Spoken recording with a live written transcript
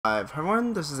Hi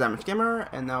everyone, this is Damage Gamer,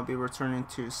 and I'll be returning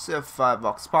to Civ 5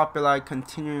 Vox Populi,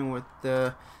 continuing with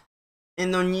the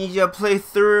Indonesia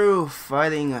playthrough,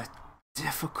 fighting a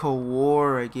difficult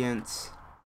war against...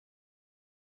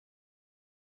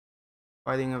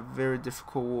 Fighting a very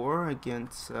difficult war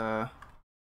against the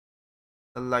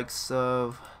likes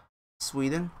of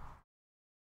Sweden,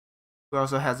 who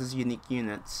also has his unique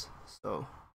units, so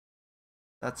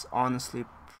that's honestly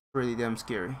pretty damn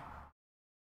scary.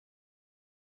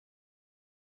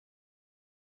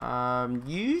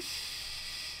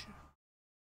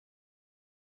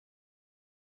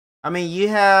 You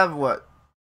have what?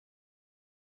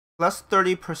 Plus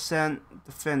 30%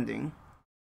 defending,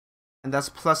 and that's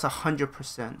plus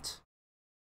 100%.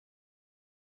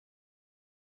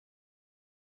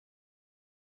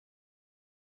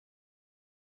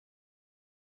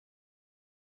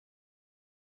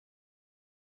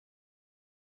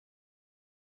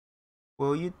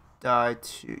 Will you die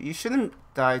to... You shouldn't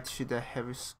die to the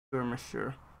heavy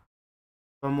skirmisher.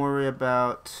 Don't worry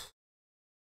about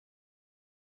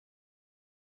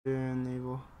the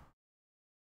naval.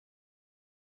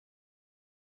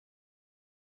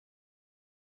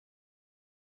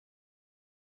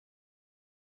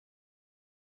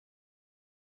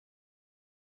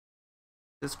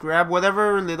 Just grab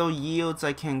whatever little yields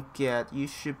I can get. You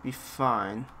should be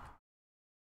fine.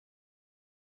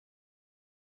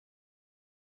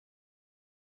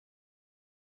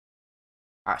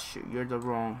 Ah shoot, you're the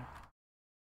wrong.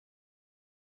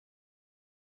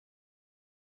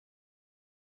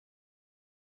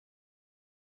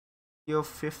 Heal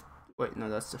 50. Wait, no,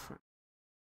 that's different.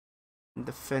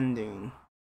 Defending.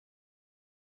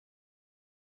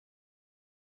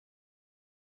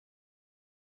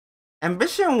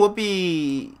 Ambition will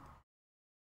be...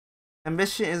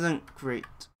 Ambition isn't great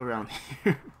around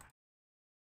here.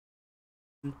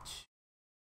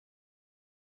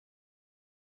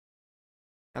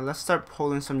 And let's start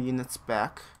pulling some units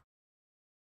back.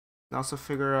 And also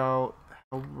figure out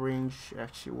how range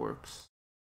actually works.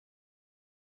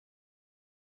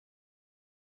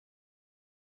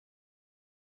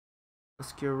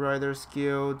 Skill Riders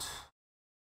Guild.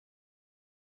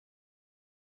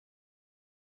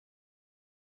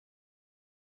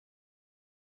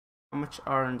 How much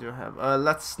iron do I have?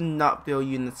 Let's not build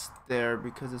units there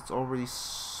because it's already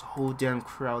so damn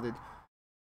crowded.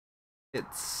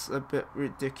 It's a bit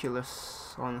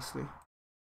ridiculous, honestly.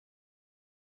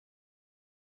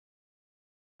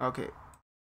 Okay.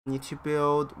 Need to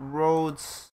build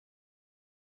roads.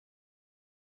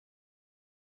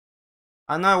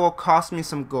 I know it will cost me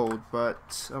some gold,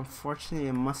 but unfortunately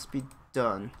it must be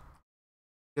done.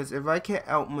 Because if I can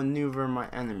outmaneuver my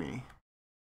enemy,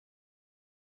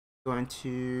 it's going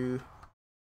to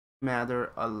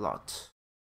matter a lot.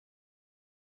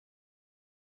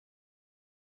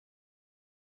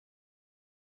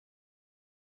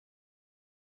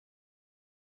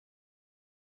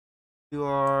 You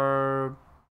are...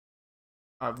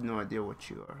 I have no idea what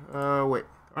you are. Wait,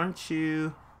 aren't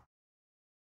you...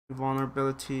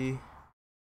 Vulnerability?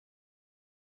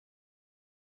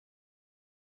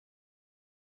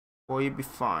 Will you be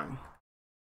fine?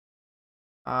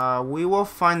 We will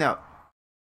find out.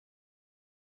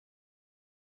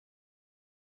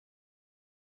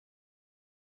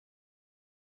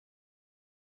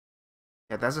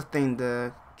 Yeah, that's the thing.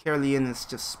 The Carolean is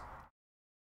just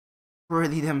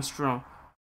pretty damn strong.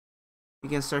 You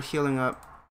can start healing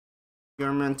up.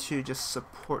 You're meant to just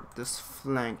support this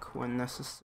flank when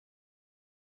necessary.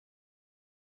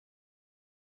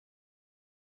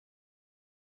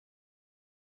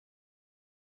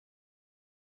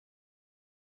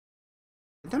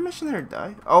 Did that missionary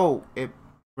die? Oh, it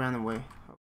ran away.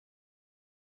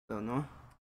 Don't know.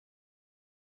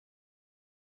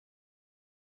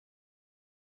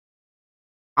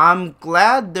 I'm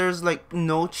glad there's like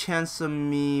no chance of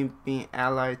me being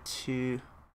allied to...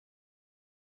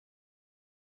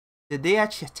 Did they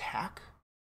actually attack?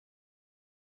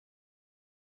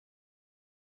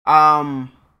 Hello?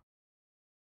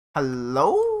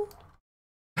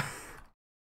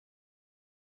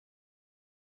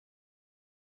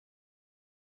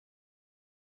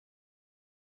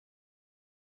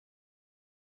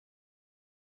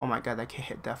 Oh my god, I can't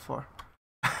hit that far.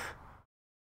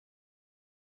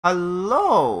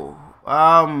 Hello?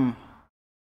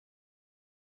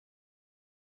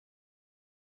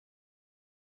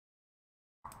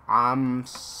 I'm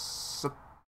surprised.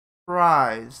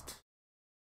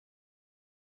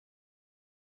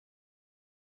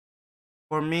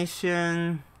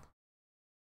 Formation.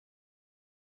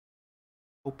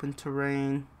 Open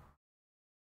terrain.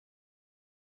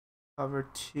 Cover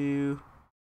 2.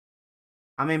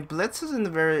 I mean, Blitz isn't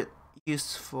very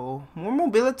useful. More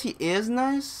mobility is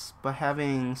nice, but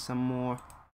having some more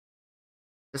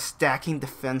stacking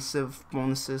defensive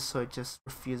bonuses so it just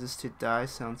refuses to die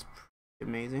sounds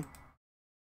pretty amazing.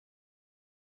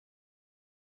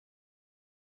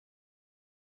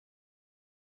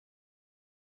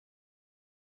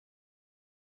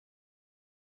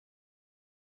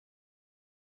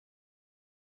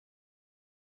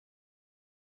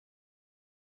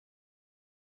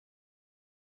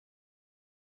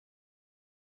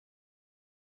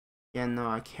 Yeah, no,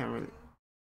 I can't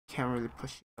really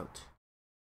push it out.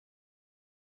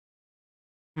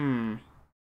 Hmm.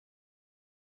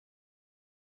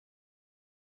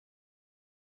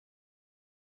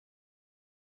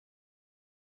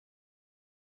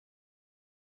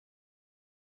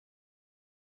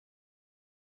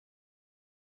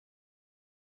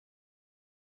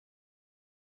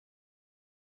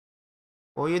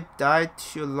 Will you die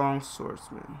to a long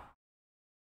swordsman?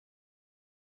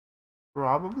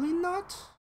 Probably not.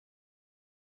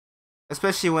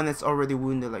 Especially when it's already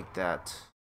wounded like that.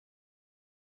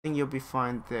 I think you'll be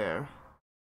fine there.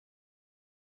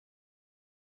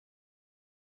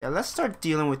 Yeah, let's start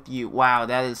dealing with you. Wow,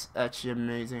 that is actually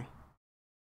amazing.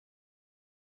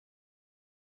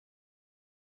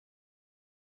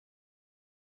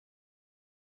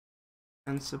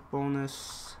 And a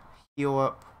bonus. Heal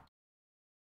up.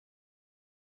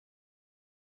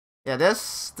 Yeah,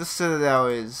 this Citadel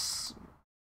is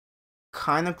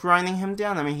kind of grinding him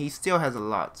down. I mean, he still has a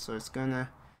lot, so it's gonna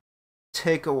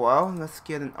take a while. Let's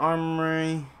get an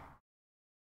armory.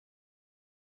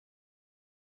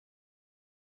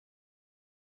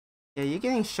 Yeah, you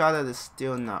getting shot at is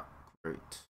still not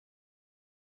great.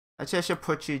 Actually, I should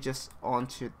put you just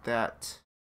onto that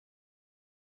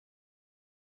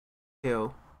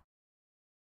hill.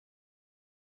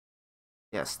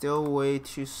 Yeah, still way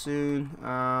too soon.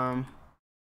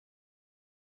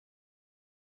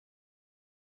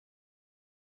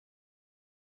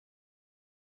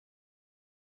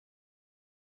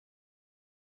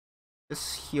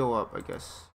 Just heal up, I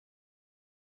guess.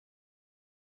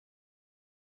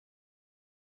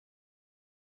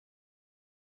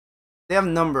 They have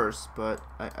numbers, but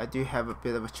I do have a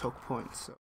bit of a choke point,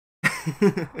 so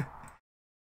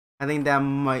I think that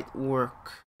might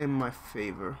work in my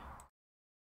favor.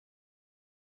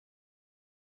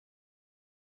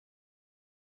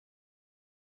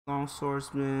 Long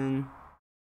swordsman.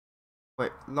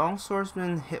 Wait, long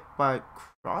swordsman hit by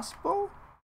crossbow?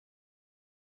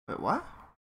 Wait, what?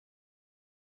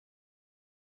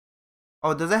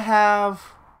 Oh, does it have?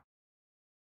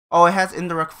 Oh, it has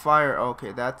indirect fire.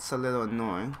 Okay, that's a little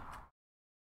annoying.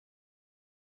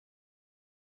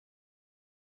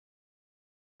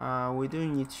 We do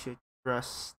need to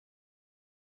address.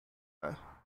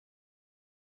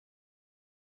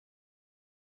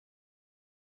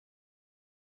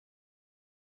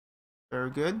 Very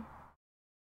good.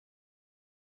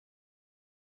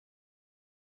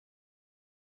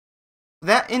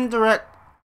 That indirect.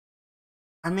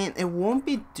 I mean, it won't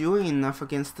be doing enough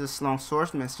against this long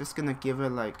swordsman. It's just gonna give it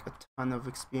like a ton of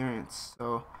experience.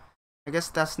 So, I guess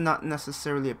that's not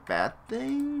necessarily a bad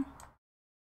thing.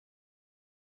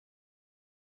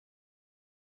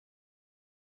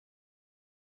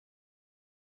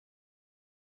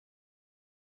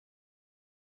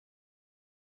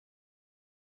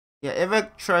 Yeah, if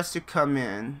it tries to come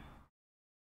in,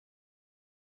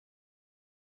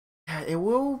 yeah, it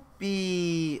will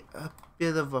be a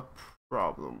bit of a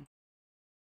problem.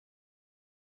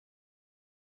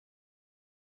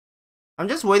 I'm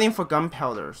just waiting for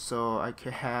gunpowder so I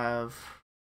could have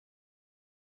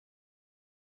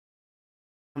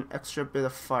some extra bit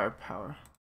of firepower.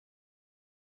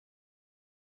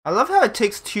 I love how it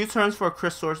takes 2 turns for a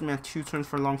Chris Swordsman and 2 turns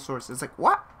for long swords. It's like,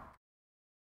 what?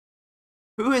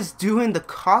 Who is doing the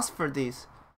cost for these?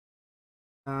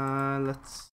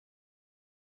 Let's.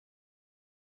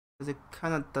 Because it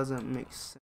kind of doesn't make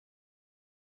sense.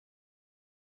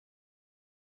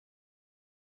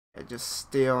 Yeah, just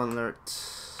stay on alert.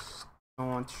 Don't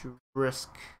want to risk.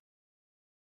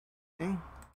 Okay.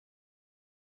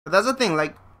 But that's the thing,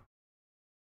 like,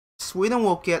 Sweden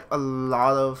will get a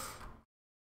lot of.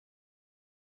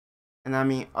 And I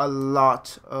mean a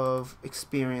lot of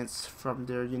experience from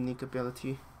their unique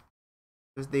ability.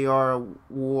 Because they are a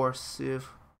war civ.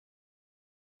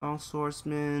 Long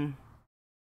swordsman.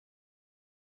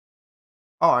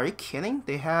 Oh, are you kidding?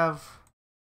 They have.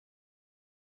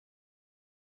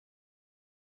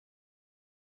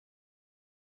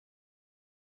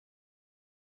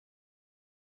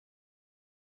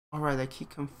 Alright, I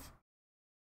keep Hmm.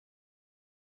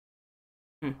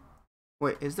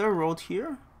 Wait, is there a road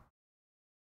here?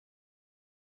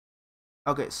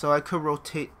 Okay, so I could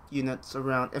rotate units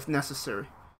around if necessary.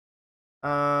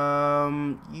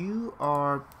 You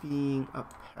are being a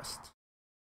pest.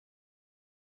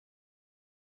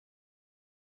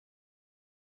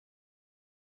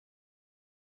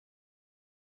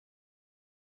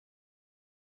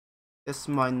 This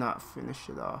might not finish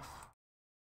it off.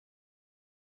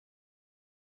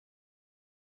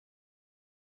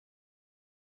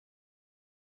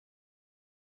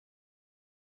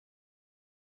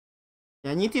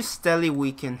 Yeah, I need to steadily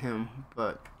weaken him,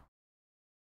 but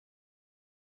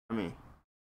I mean,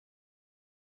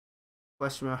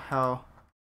 question of how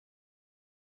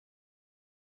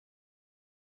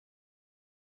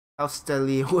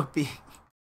steadily it would be.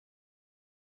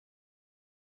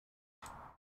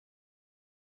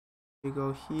 We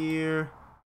go here.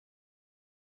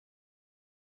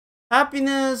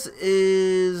 Happiness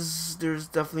is there's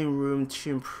definitely room to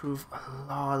improve a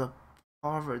lot of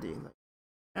poverty. Like,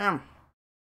 damn.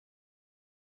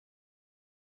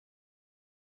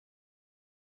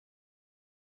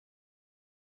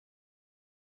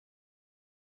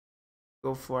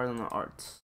 Go for it on the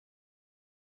arts.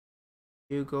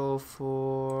 You go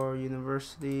for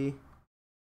university.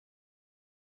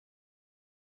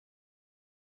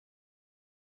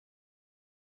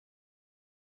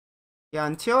 Yeah,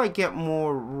 until I get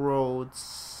more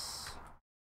roads,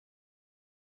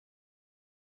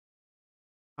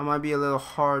 I might be a little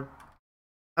hard.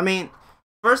 I mean,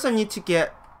 first I need to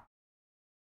get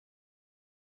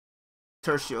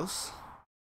tertios.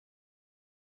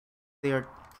 They are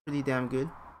pretty damn good.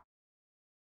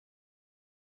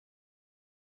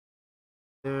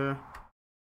 There.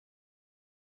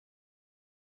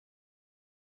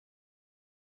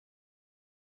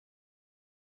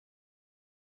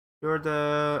 You're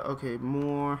the okay,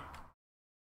 more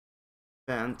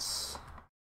fence.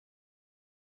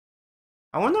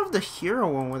 I wonder if the hero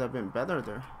one would have been better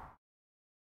there.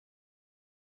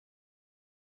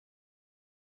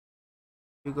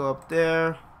 You go up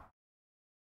there,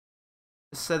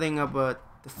 setting up a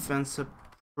defensive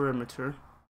perimeter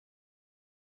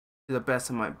to the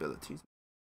best of my abilities.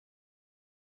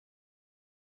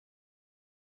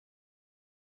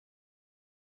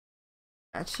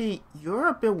 Actually, you're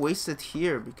a bit wasted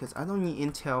here because I don't need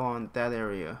intel on that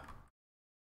area.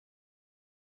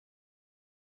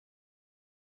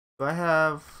 Do I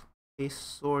have a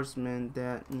swordsman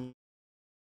that needs...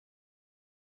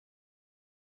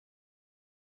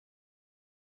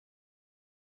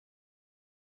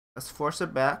 Let's force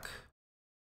it back.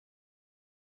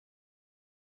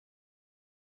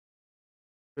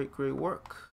 Great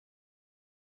work.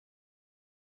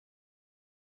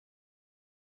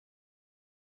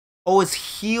 Oh, it's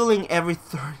healing every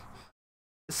 30.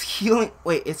 It's healing.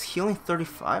 Wait, it's healing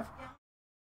 35?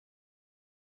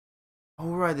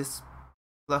 Oh, right, it's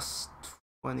plus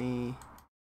 25.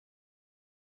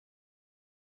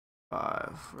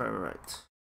 Right.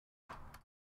 I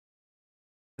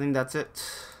think that's it.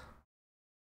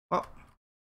 Well,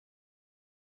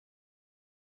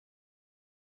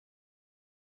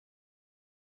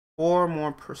 4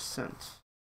 more percent.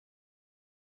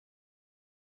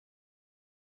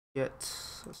 Get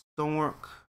stonework.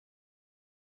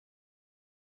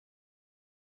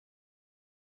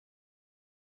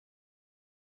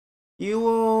 You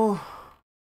will,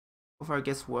 if I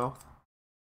guess wealth.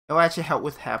 It will actually help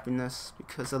with happiness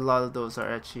because a lot of those are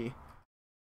actually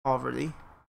poverty.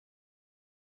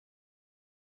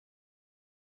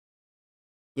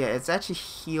 Yeah, it's actually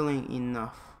healing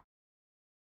enough.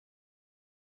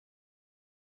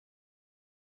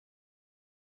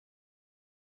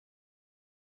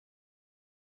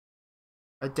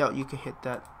 I doubt you can hit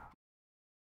that.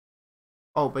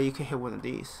 Oh, but you can hit one of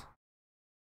these.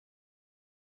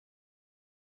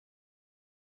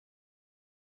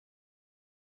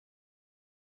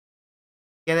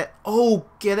 Get it? Oh,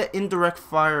 get it indirect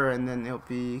fire and then it'll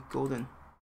be golden.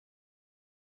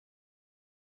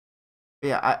 But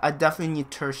yeah, I definitely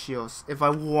need tertios if I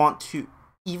want to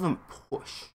even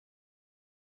push.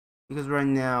 Because right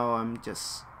now I'm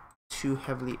just too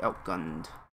heavily outgunned.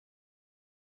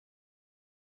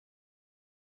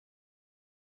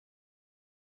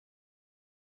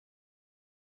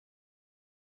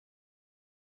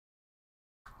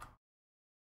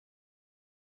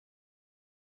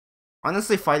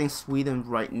 Honestly, fighting Sweden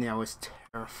right now is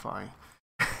terrifying.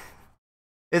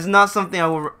 It's not something I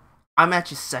will... I'm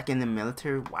actually second in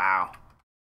military. Wow.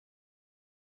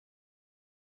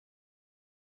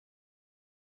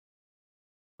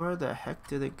 Where the heck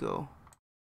did it go?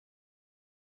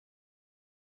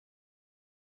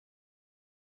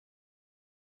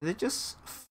 Did it just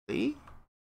flee?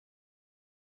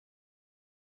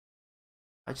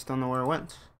 I just don't know where it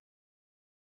went.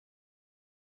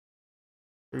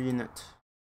 Their unit.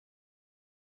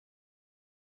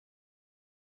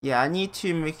 Yeah, I need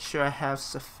to make sure I have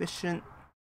sufficient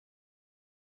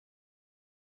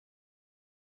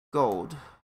gold.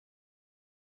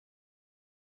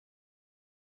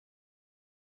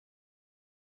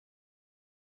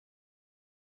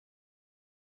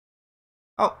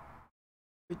 Oh,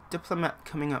 diplomat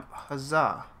coming up.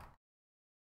 Huzzah.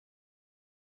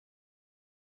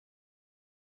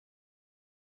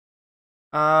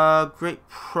 Great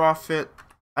profit.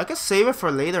 I could save it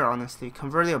for later, honestly.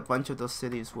 Converting a bunch of those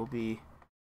cities will be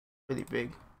really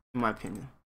big, in my opinion.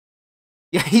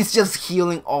 Yeah, he's just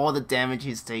healing all the damage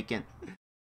he's taken.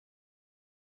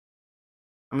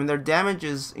 I mean, their damage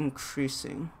is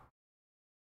increasing.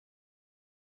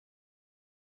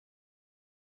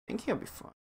 I think he'll be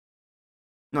fine.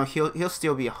 No, he'll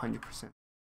still be 100%.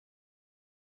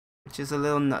 Which is a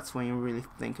little nuts when you really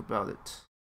think about it.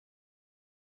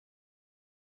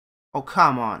 Oh,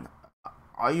 come on.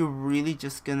 Are you really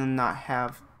just gonna not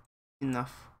have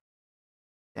enough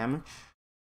damage?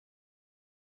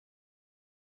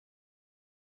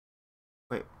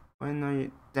 Wait, when are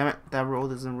you? Damn it, that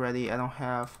road isn't ready. I don't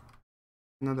have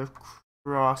another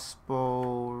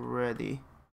crossbow ready.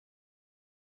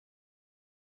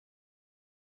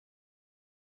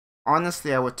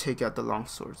 Honestly, I would take out the long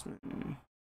swordsman.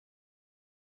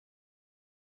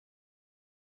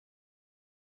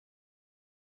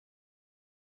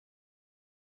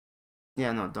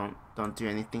 Yeah, no, don't do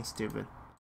anything stupid.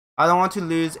 I don't want to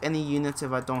lose any units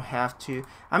if I don't have to.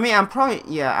 I mean, I'm probably,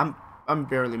 yeah, I'm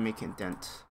barely making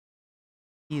dent.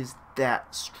 He's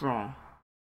that strong.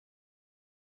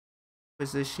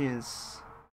 Position is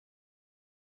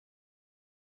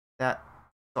that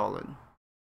solid.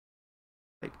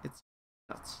 Like, it's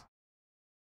nuts.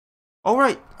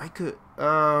 Alright, I could,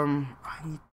 I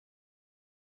need.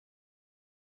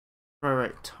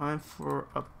 Alright, time for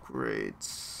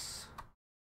upgrades.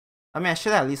 I mean, I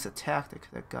should at least attack. I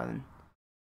could have gotten.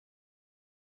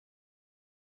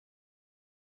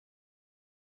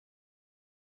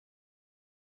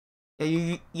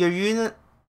 Yeah, your unit.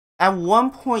 At one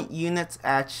point, units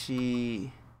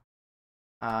actually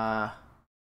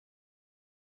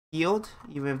healed,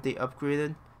 even if they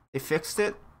upgraded. They fixed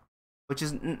it, which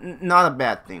is not a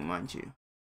bad thing, mind you.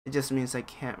 It just means I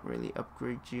can't really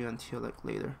upgrade you until like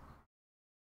later.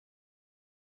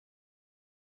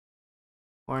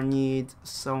 Or need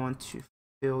someone to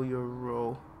fill your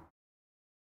role.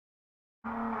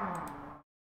 I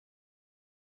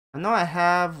know I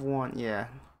have one, yeah.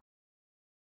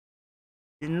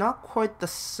 You're not quite the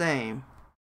same.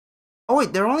 Oh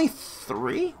wait, there are only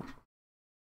 3?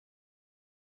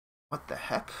 What the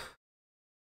heck?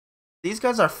 These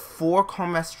guys are 4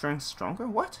 combat strength stronger?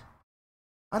 What?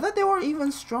 I thought they were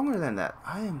even stronger than that.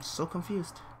 I am so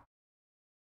confused.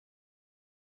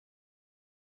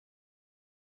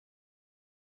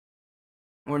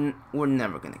 We're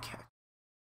never gonna catch.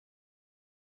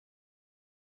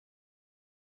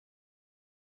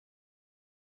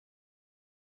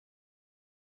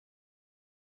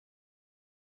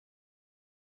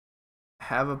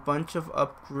 Have a bunch of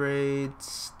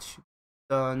upgrades to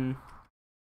done.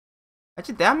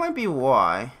 Actually, that might be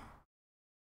why.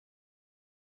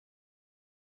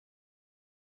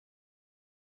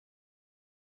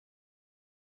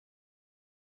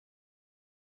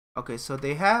 Okay, so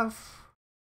they have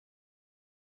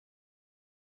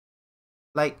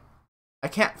like I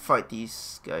can't fight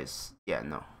these guys. Yeah,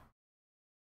 no.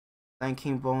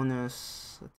 Flanking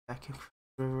bonus, attacking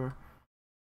river.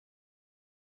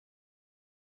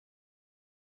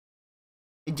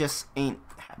 It just ain't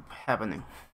happening.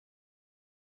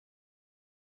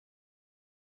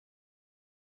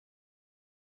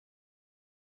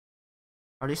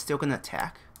 Are they still gonna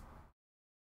attack?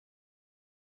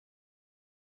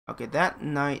 Okay, that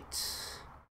knight.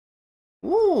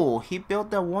 Ooh, he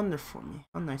built that wonder for me.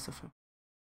 How nice of him.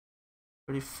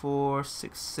 34,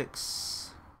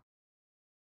 6.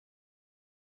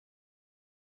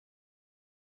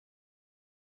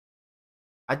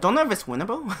 I don't know if it's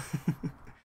winnable.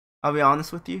 I'll be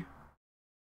honest with you.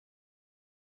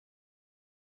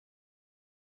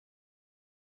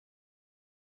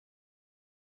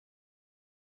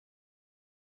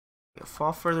 Okay,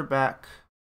 fall further back.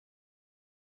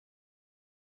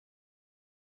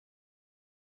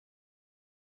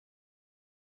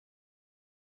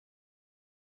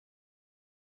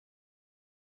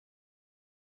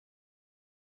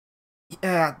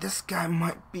 Yeah, this guy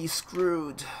might be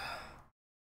screwed.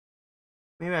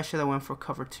 Maybe I should have went for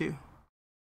cover 2.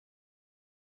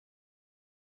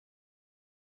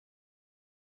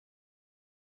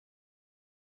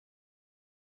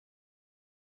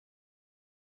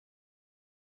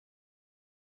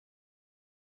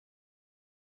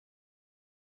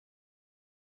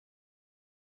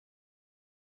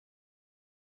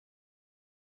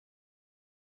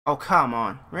 Oh, come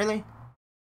on. Really?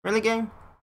 Really, game?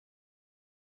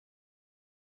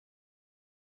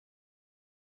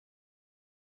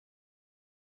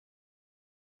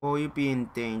 Will you be in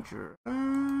danger?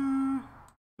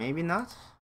 Maybe not.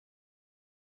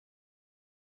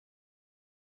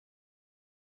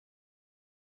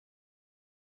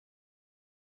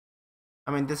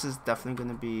 I mean, this is definitely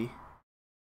gonna be a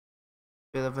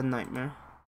bit of a nightmare.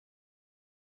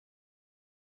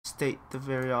 State the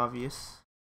very obvious.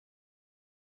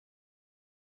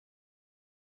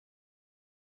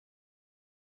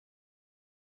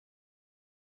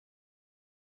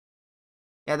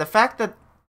 Yeah, the fact that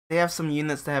they have some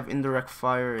units that have indirect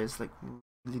fire is like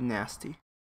really nasty.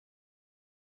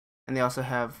 And they also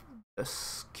have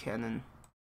this cannon.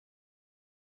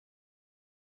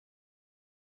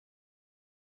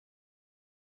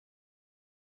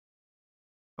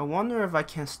 I wonder if I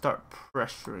can start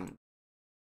pressuring.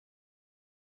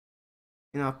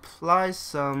 You know, apply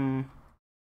some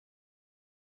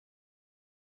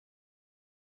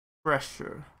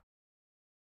pressure.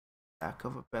 Lack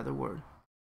of a better word.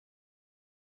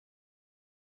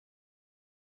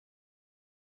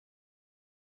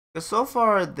 Because so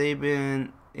far they've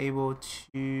been able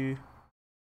to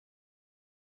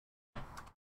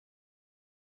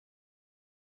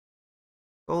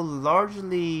go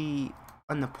largely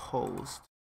unopposed.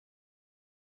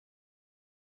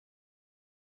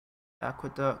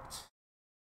 Aqueduct.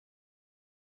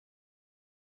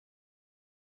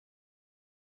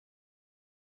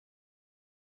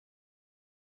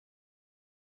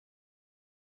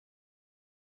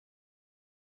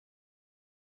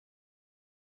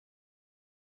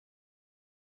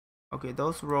 Okay,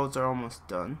 those roads are almost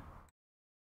done.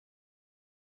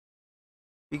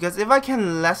 Because if I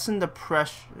can lessen the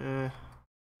pressure,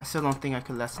 I still don't think I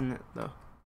can lessen it though.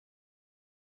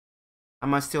 I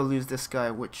might still lose this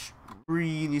guy, which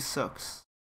really sucks.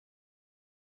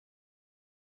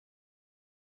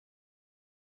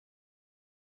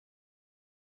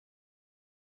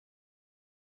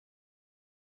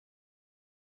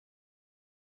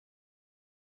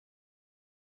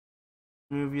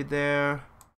 Move you there.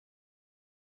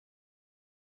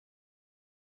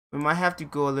 We might have to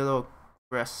go a little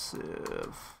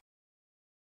aggressive.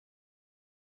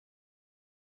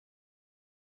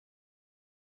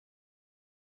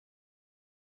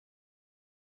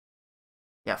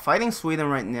 Yeah, fighting Sweden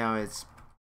right now is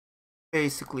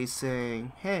basically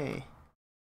saying, hey,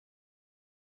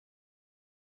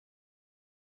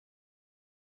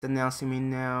 denouncing me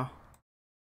now.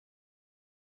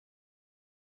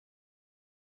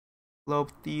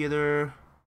 Globe Theater,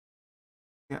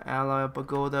 Ally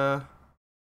Pagoda.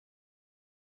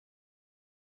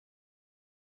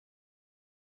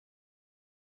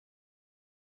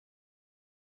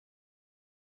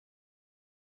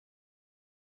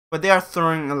 But they are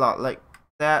throwing a lot. Like,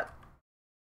 that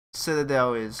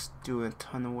Citadel is doing a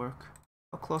ton of work.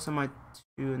 How close am I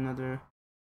to another?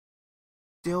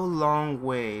 Still long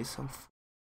ways.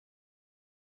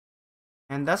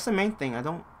 And that's the main thing. I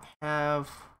don't have...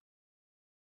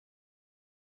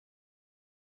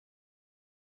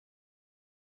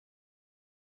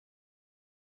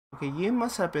 Okay, you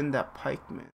must have been that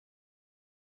pikeman.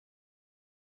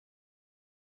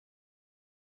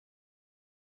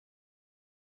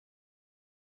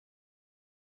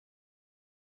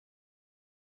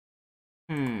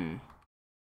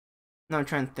 No, I'm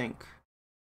trying to think.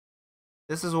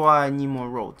 This is why I need more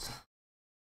roads.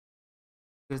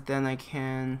 Because then I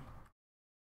can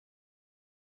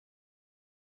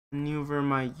maneuver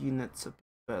my units a bit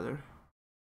better.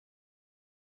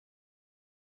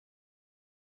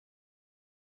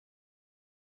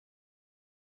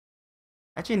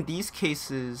 Actually, in these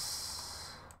cases...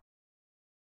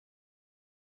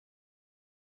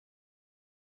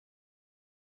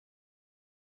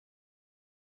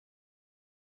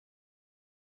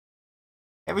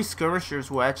 heavy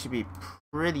skirmishers will actually be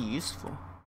pretty useful.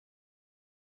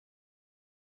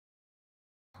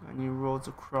 I need roads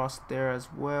across there as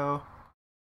well.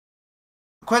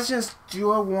 The question is,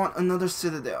 do I want another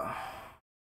citadel?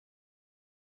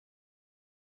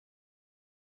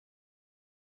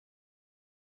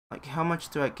 Like, how much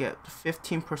do I get?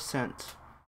 15%.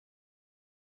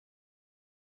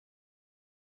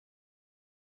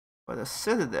 But a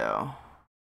citadel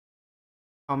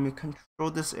help me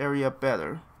control this area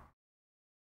better.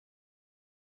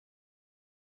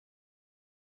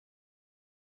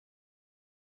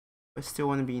 But still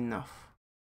wouldn't be enough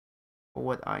for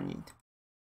what I need.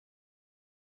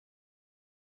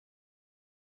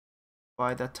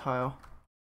 Buy that tile.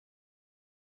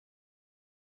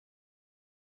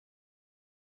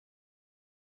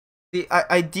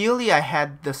 Ideally I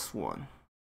had this one.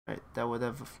 Right, that would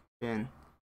have been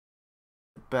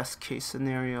the best case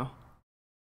scenario.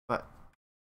 But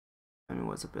I mean,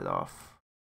 was a bit off.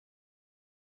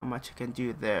 How much I can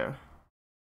do there.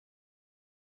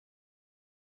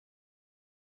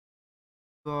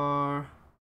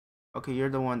 Okay, you're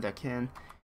the one that can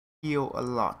heal a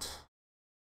lot.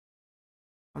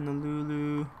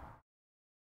 Honolulu.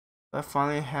 I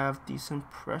finally have decent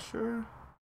pressure.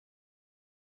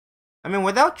 I mean,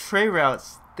 without trade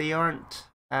routes, they aren't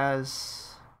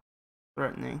as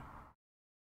threatening.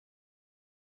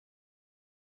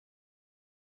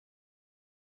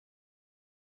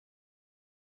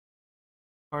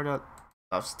 Carta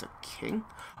loves the king.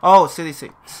 Oh, city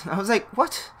state. I was like,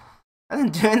 what? I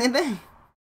didn't do anything.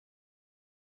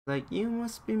 Like, you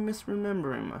must be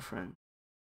misremembering, my friend.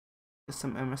 Just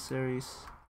some emissaries.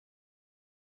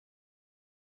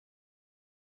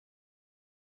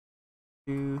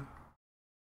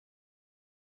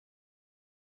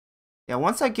 Yeah,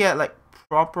 once I get like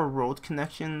proper road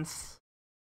connections,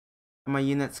 my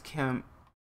units can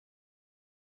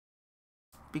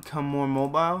become more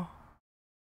mobile.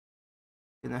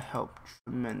 It's gonna help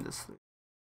tremendously.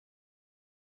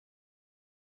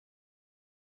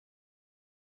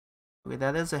 Okay,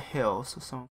 that is a hill, so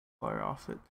someone can fire off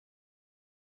it.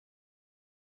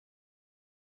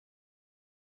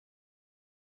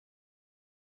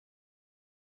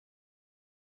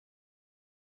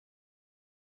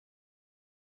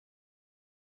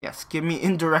 Yes, give me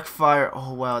indirect fire.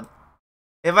 Oh wow.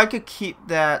 If I could keep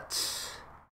that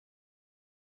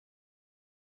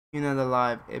unit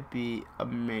alive, it'd be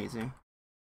amazing.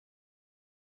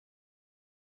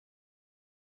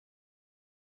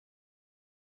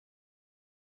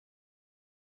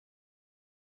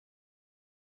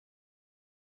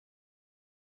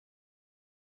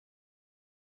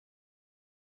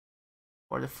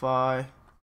 Fortify.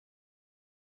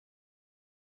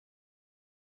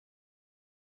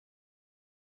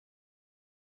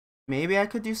 Maybe I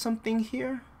could do something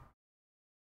here?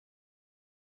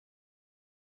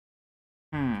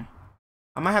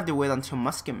 I might have to wait until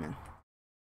Musketman.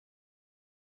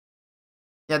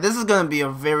 Yeah, this is gonna be a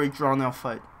very drawn out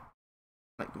fight.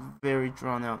 Like, very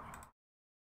drawn out.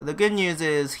 The good news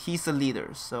is he's the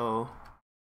leader, so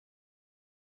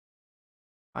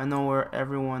I know where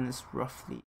everyone is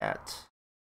roughly at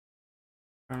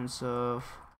in terms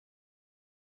of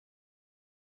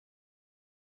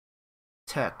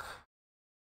tech.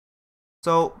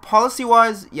 So policy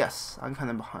wise, yes, I'm kind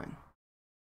of behind.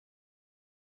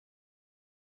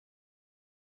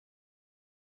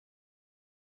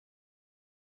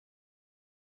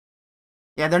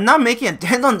 Yeah, they're not making a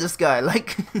dent on this guy.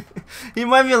 Like, he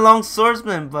might be a long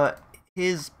swordsman, but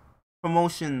his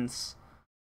promotions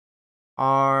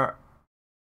are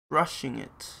rushing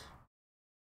it.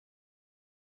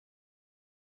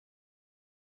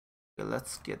 Okay,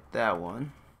 let's get that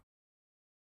one.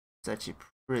 It's actually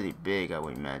pretty big, I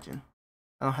would imagine.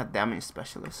 I don't have that many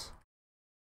specialists.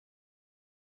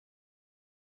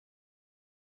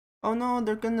 Oh no,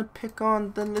 they're gonna pick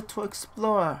on the little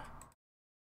explorer.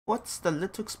 What's the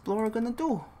little explorer gonna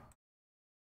do?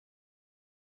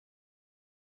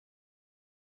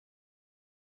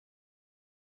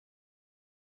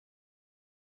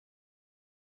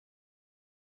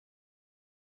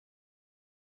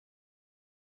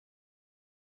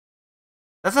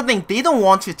 That's the thing, they don't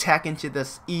want to attack into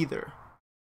this either.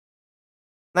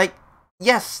 Like,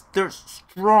 yes, they're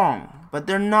strong, but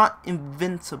they're not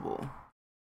invincible.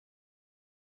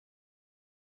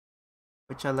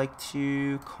 Which I like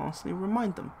to constantly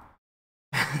remind them.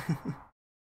 How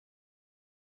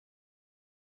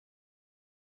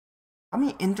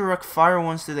many indirect fire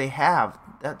ones do they have?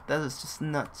 That is just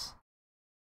nuts.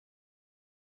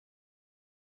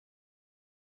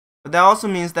 But that also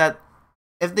means that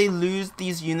if they lose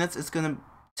these units, it's gonna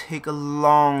take a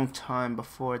long time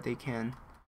before they can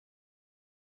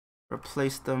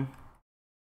replace them.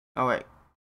 Oh wait,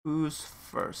 who's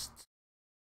first?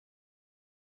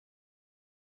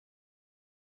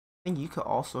 I think you could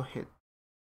also hit.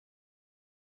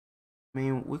 I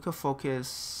mean, we could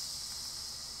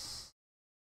focus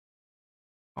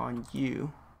on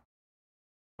you.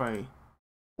 Right.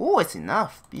 Oh, it's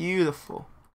enough. Beautiful.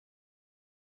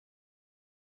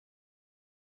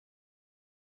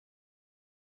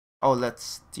 Oh,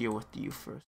 let's deal with you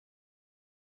first.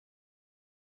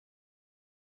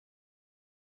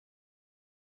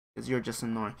 Because you're just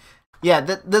annoying. Yeah,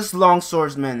 this long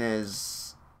swordsman is...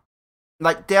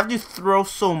 Like, they have to throw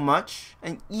so much,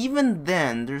 and even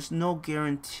then, there's no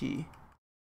guarantee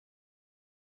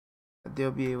that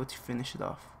they'll be able to finish it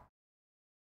off.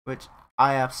 Which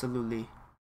I absolutely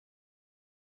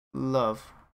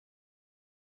love.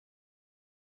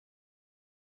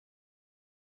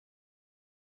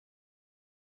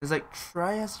 It's like,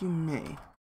 try as you may.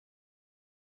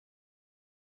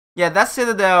 Yeah, that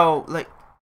citadel, like,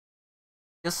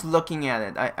 just looking at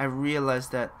it, I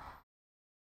realized that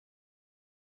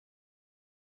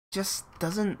just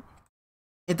doesn't,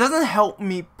 it doesn't help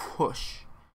me push.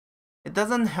 It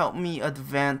doesn't help me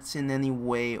advance in any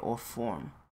way or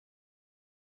form.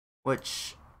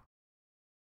 Which,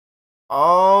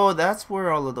 oh, that's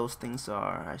where all of those things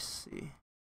are. I see.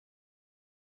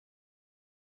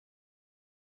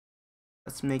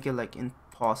 Let's make it like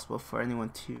impossible for anyone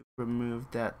to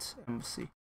remove that embassy.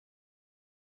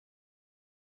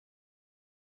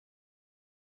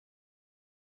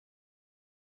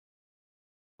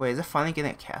 Wait, is it finally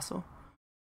getting a castle?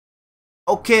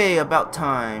 Okay, about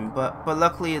time. But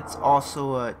luckily it's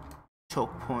also a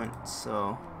choke point,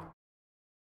 so.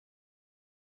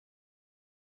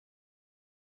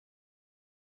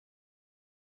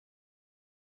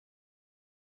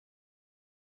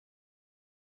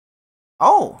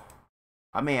 Oh,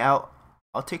 I mean, I'll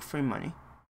take free money.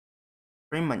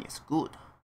 Free money is good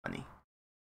money.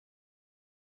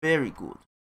 Very good.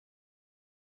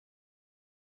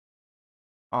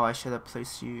 Oh, I should have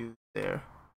placed you there.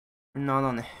 You're not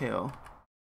on the hill.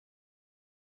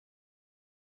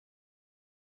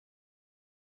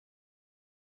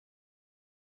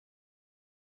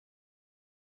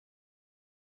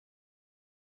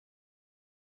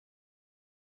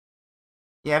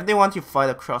 Yeah, if they want to fight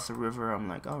across the river, I'm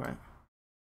like, alright.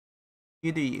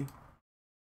 You do you.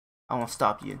 I won't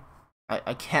stop you.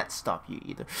 I can't stop you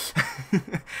either.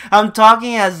 I'm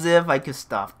talking as if I could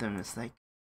stop them. It's like,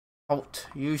 halt,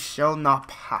 you shall not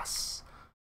pass.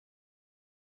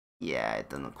 Yeah, it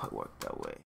doesn't quite work that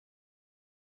way.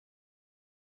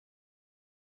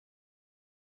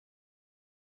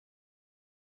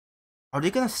 Are they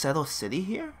gonna settle city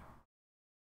here?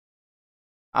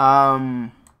 Hmm.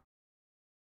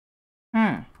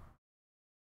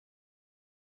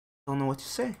 Don't know what to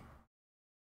say.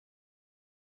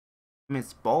 I mean,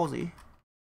 it's ballsy.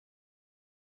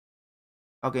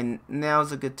 Okay,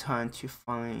 now's a good time to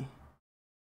finally.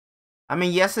 I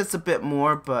mean, yes, it's a bit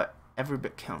more, but every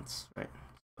bit counts, right?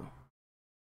 So,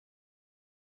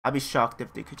 I'd be shocked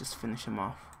if they could just finish him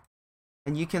off.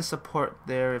 And you can support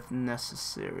there if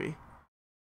necessary.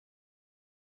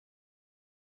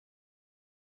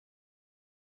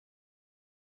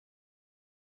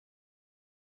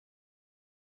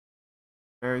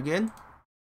 Very good.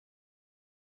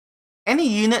 Any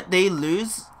unit they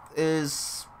lose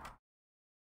is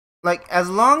like, as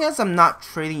long as I'm not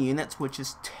trading units, which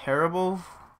is terrible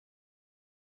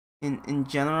in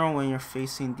general when you're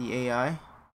facing the AI.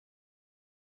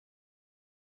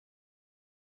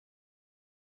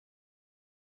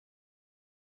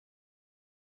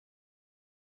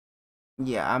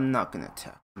 Yeah, I'm not gonna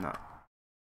attack. No.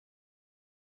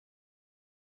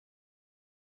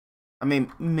 I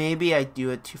mean, maybe I do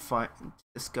it to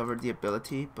discover the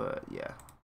ability, but yeah.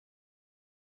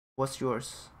 What's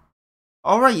yours?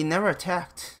 Alright, you never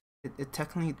attacked. It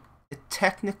technically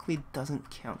doesn't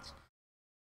count.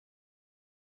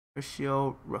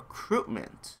 Ratio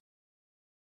recruitment.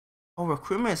 Oh,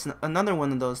 recruitment is another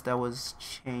one of those that was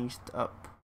changed up.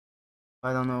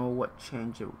 I don't know what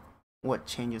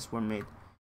changes were made.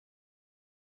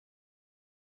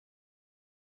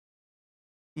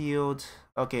 Field.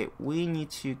 Okay, we need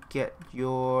to get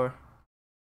your.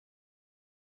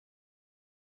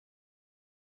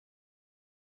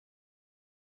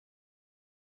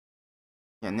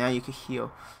 Yeah, now you can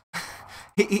heal.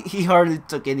 he hardly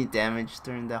took any damage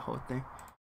during that whole thing.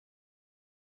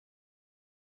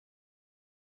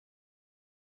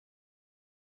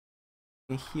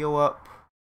 You can heal up.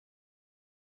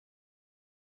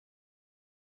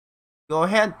 Go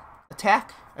ahead,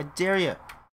 attack. I dare you.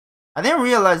 I didn't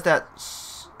realize that,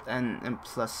 and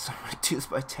plus reduced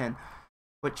by 10,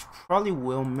 which probably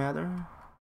will matter.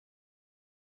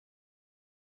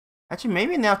 Actually,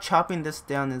 maybe now chopping this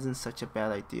down isn't such a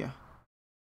bad idea.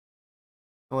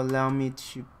 It will allow me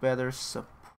to better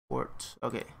support.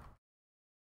 Okay.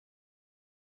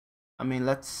 I mean,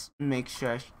 let's make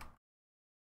sure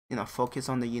I, focus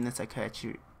on the units I can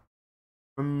actually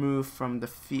remove from the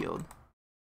field.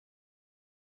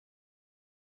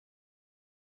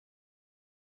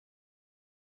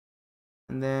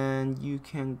 And then you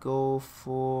can go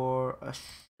for a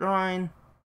shrine.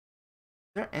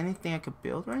 Is there anything I could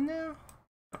build right now?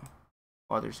 No.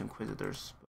 Oh, there's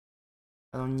inquisitors.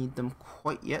 I don't need them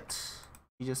quite yet.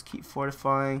 You just keep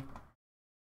fortifying.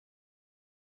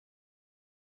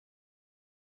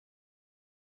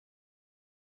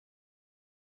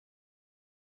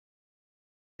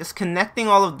 just connecting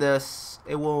all of this,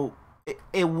 it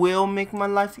will make my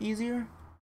life easier.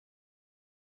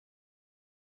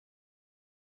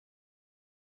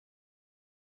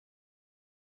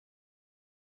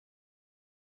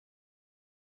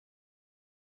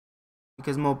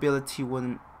 Because mobility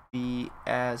wouldn't be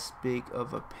as big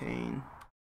of a pain.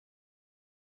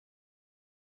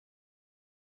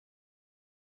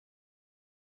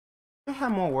 They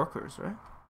have more workers, right?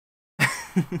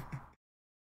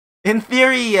 In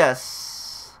theory,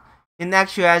 yes. In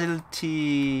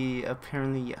actuality,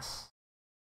 apparently, yes.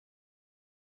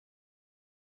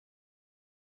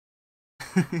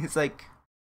 It's like,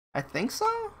 I think so?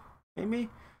 Maybe?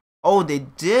 Oh, they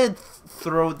did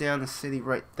throw down the city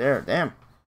right there. Damn.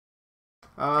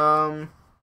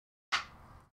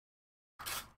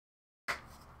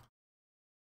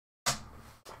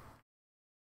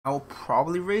 I'll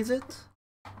probably raise it.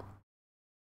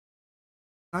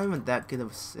 Not even that good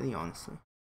of a city, honestly.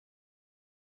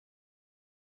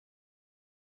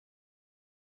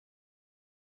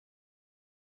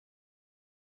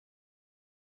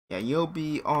 Yeah, you'll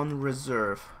be on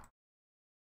reserve.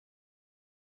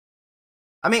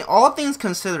 I mean, all things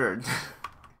considered,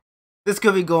 this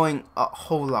could be going a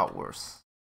whole lot worse.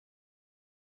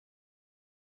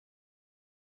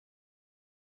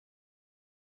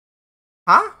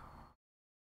 Huh?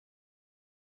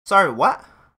 Sorry, what?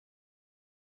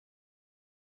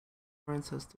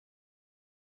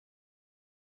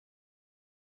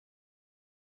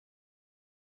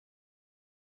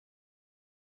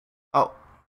 Oh,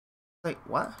 like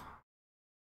what?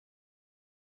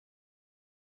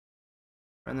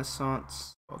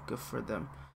 Renaissance. Oh, good for them.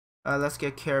 Let's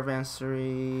get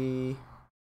caravansary.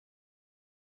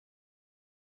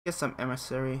 Get some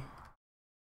emissary.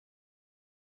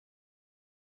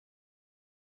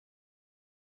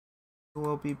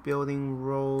 We'll be building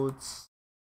roads.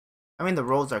 I mean, the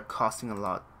roads are costing a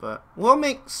lot, but we'll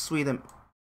make Sweden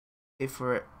pay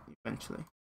for it eventually.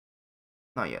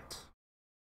 Not yet.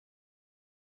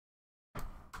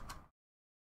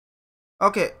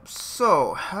 Okay,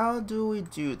 so how do we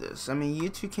do this? I mean, you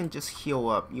two can just heal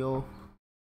up. They're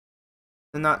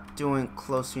not doing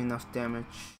close enough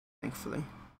damage, thankfully.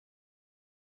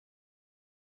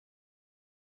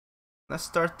 Let's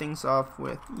start things off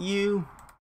with you.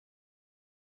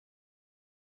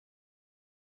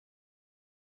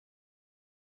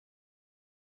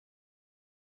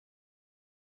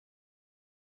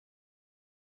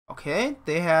 Okay,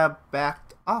 they have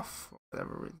backed off for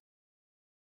whatever reason.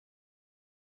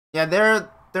 Yeah,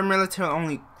 their military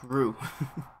only grew.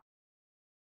 It's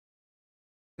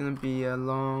gonna be a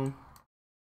long,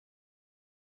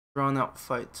 drawn out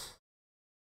fight.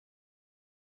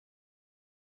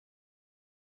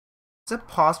 Is it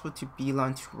possible to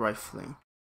beeline to rifling?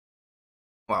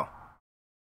 Wow.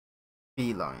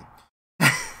 Beeline.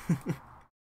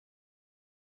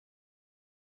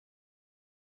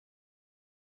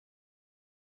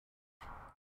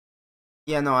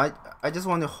 Yeah, no, I just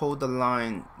want to hold the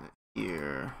line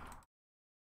here.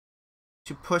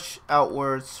 To push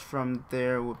outwards from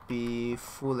there would be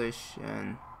foolish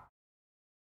and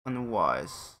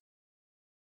unwise.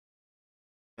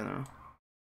 You know.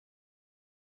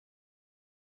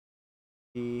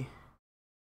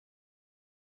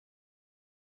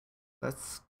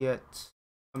 Let's get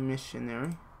a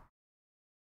missionary.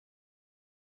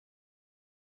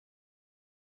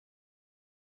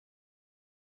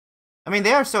 I mean,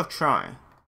 they are still trying,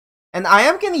 and I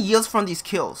am getting yields from these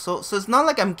kills. So it's not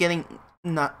like I'm getting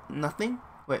nothing.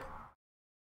 Wait.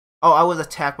 Oh, I was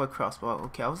attacked by crossbow.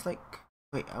 Okay, I was like,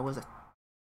 wait, I was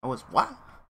what?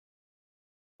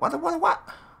 What?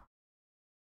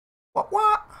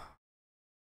 What?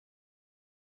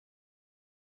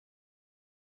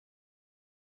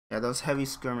 Yeah, those heavy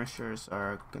skirmishers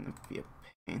are gonna be a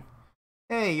pain.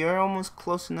 Hey, you're almost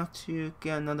close enough to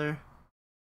get another.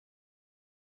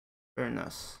 Very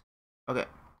nice. Okay.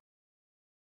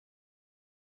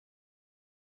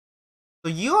 So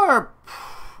you're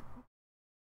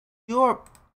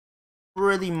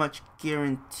pretty much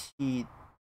guaranteed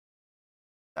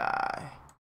die.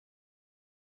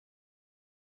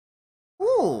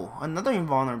 Ooh, another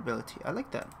invulnerability. I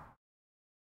like that.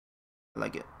 I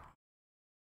like it.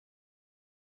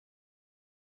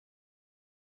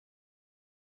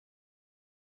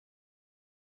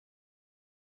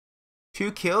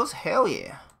 Two kills? Hell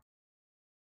yeah.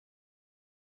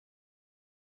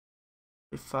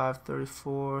 35,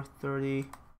 34, 30.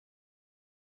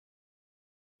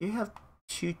 You have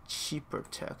two cheaper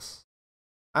techs.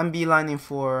 I'm beelining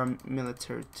for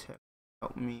military tech.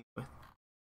 Help me with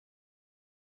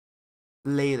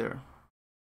later.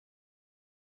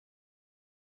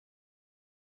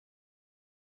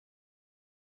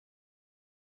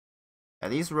 Yeah,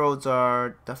 these roads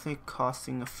are definitely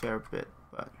costing a fair bit,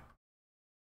 but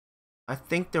I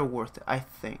think they're worth it. I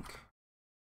think.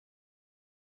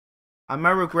 I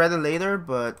might regret it later,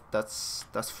 but that's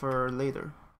for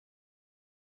later.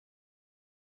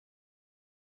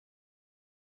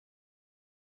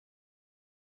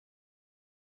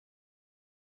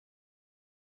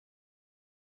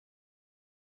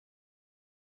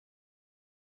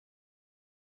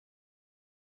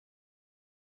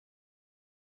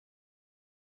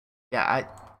 Yeah,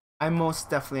 I most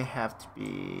definitely have to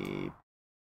be.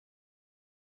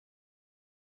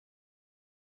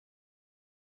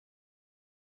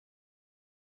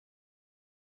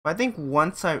 I think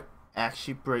once I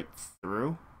actually break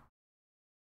through,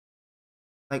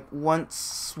 like once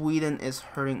Sweden is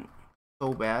hurting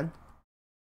so bad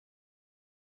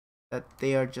that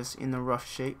they are just in a rough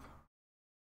shape,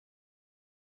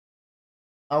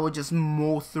 I would just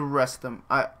mow the rest of them.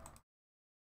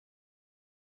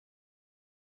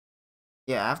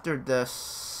 Yeah, after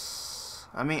this,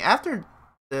 I mean after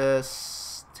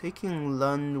this, taking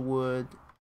Lund would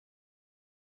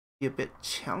be a bit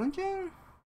challenging.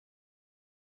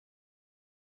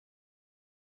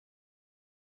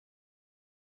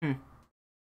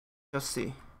 Let's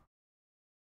see.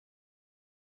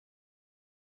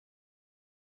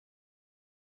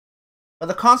 But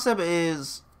the concept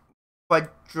is by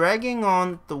dragging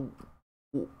on the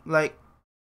like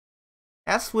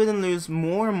as Sweden lose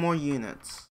more and more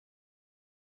units,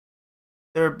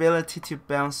 their ability to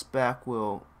bounce back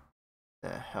will.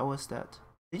 The hell was that?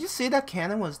 Did you see that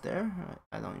cannon was there?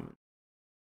 I don't even.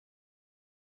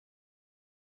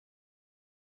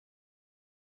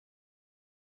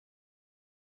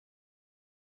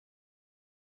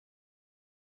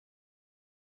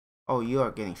 Oh, you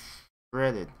are getting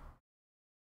shredded.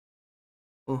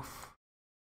 Oof.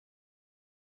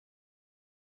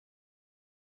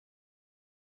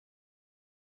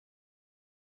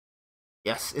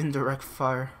 Yes, indirect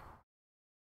fire.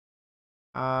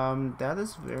 That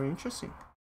is very interesting.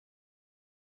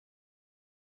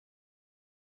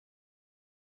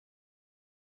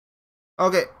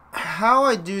 Okay, how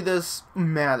I do this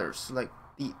matters. Like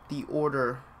the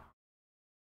order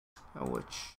at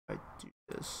which I do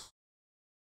this.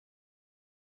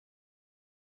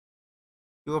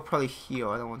 You will probably heal.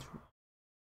 I don't want to.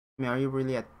 I mean, are you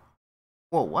really at?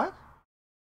 Whoa, what?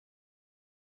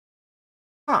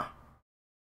 Huh.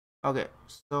 Okay,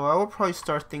 so I will probably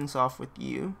start things off with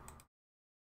you.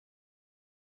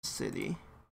 City.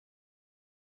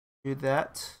 Do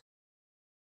that.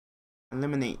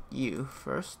 Eliminate you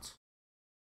first.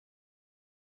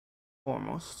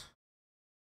 Foremost.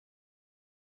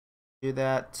 Do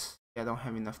that. Yeah, I don't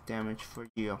have enough damage for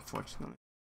you, unfortunately.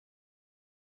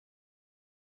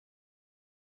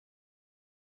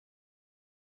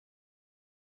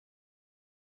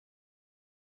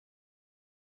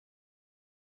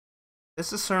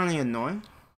 This is certainly annoying.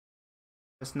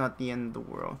 It's not the end of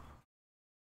the world.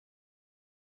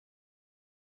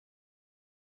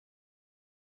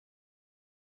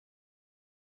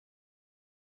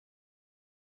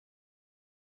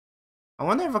 I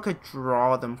wonder if I could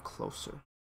draw them closer.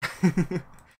 It's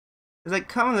like,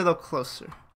 come a little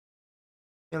closer.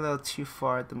 You're a little too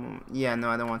far at the moment. Yeah, no,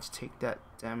 I don't want to take that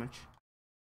damage.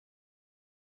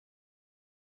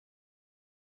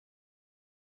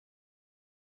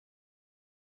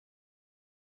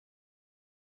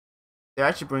 They're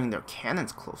actually bringing their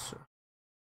cannons closer.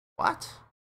 What?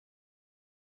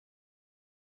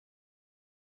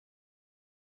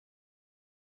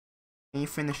 Can you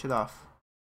finish it off?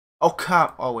 Oh,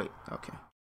 come. Oh, wait. Okay.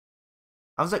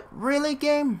 I was like, really,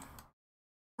 game?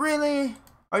 Really?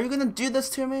 Are you gonna do this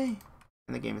to me?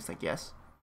 And the game is like, yes.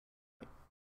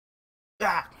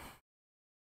 Ah!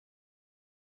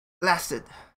 Blasted.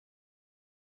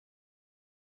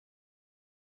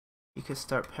 You could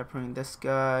start peppering this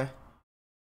guy.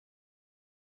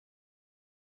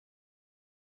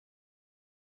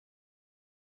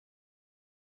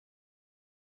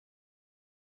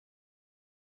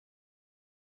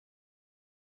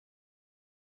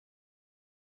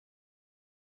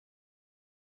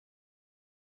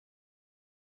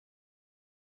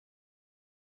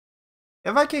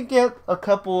 If I could get a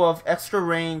couple of extra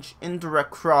range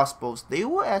indirect crossbows, they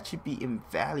will actually be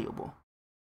invaluable.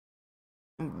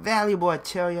 Invaluable, I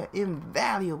tell you,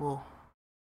 invaluable.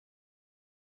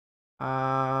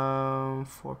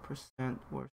 4%.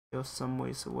 We're still some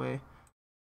ways away.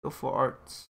 Go for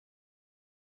arts.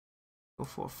 Go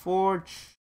for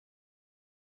forge.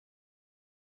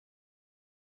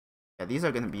 Yeah, these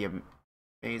are gonna be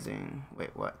amazing.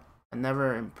 Wait, what? I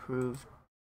never improved.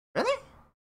 Really?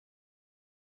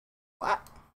 What?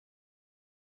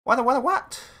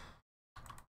 What?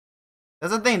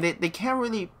 That's the thing. They can't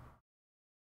really.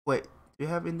 Wait. Do you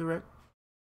have indirect?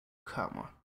 Come on.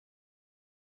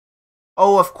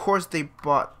 Oh, of course they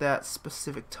bought that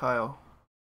specific tile.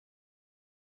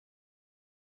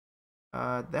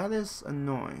 That is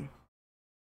annoying.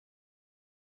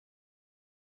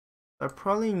 I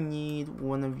probably need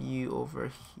one of you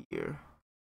over here.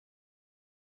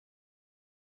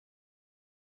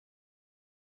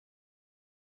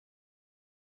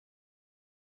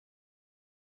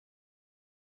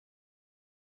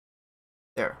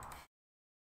 There.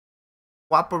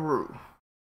 Waparoo.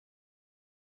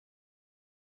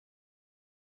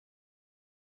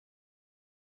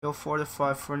 Go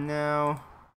fortify for now.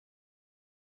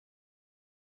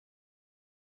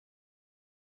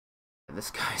 This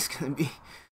guy's gonna be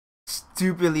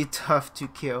stupidly tough to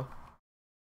kill.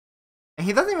 And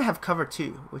he doesn't even have cover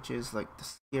too, which is like the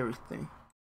scary thing.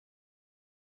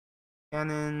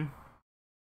 Cannon.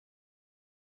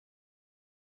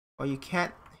 Well, you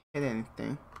can't hit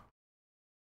anything.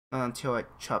 Not until I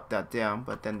chop that down,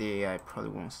 but then the AI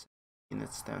probably won't send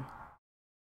units then.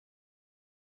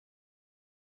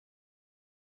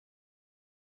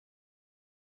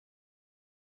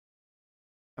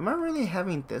 Am I really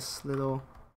having this little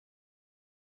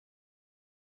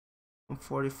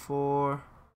 144?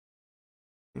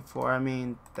 44, I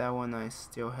mean, that one I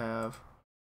still have.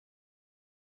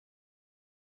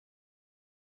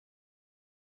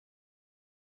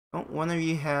 Don't one of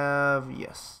you have?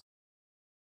 Yes.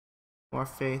 More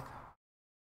faith.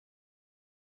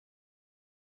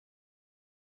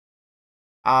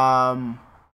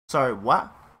 Sorry,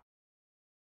 what?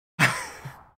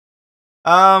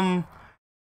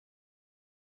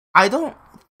 I don't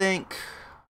think.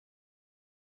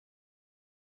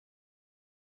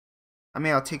 I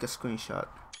mean, I'll take a screenshot.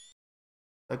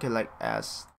 I could like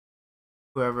ask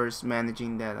whoever's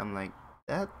managing that. I'm like,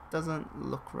 that doesn't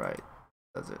look right,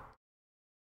 does it?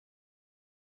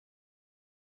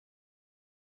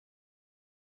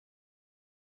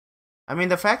 I mean,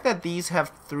 the fact that these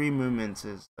have 3 movements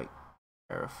is like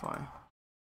terrifying.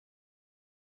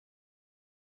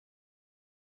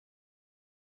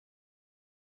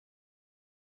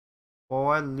 Will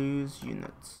I lose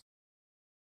units?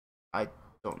 I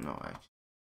don't know actually.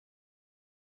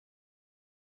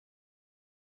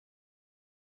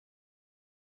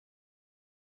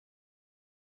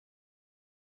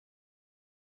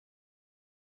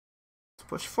 Let's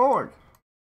push forward.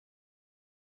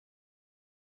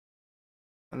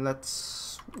 And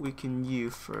let's weaken you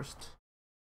first.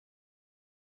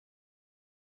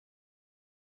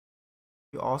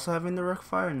 You also have indirect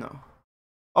fire? No.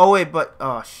 Oh wait, but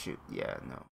oh shoot, yeah,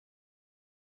 no.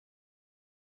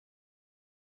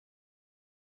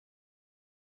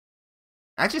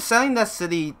 Actually, selling that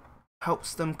city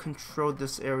helps them control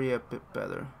this area a bit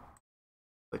better,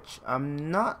 which I'm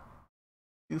not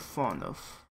too fond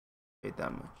of. Pay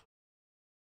that much.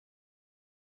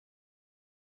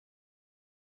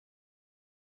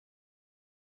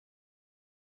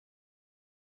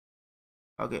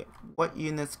 Okay, what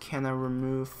units can I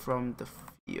remove from the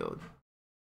field?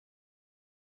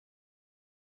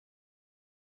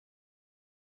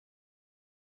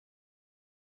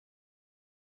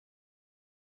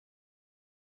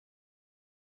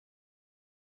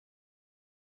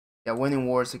 Yeah, winning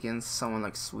wars against someone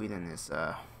like Sweden is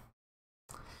not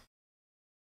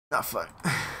fun.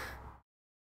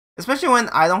 Especially when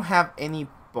I don't have any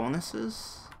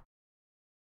bonuses.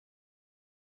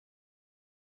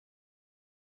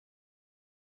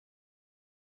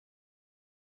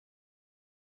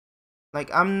 Like,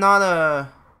 I'm not a...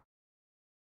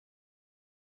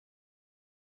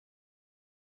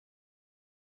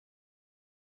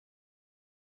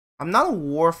 I'm not a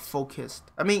war focused.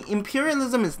 I mean,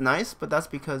 imperialism is nice, but that's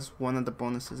because one of the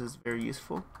bonuses is very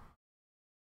useful.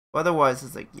 Otherwise,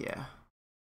 it's like, yeah.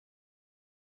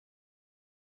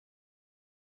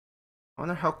 I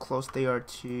wonder how close they are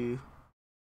to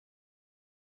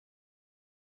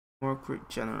more Greek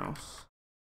generals.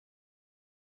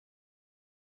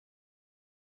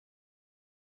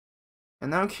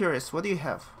 And now I'm curious, what do you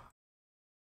have?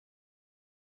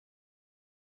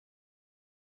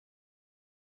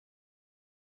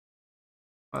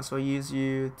 Also use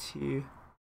you to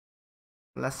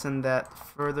lessen that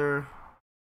further.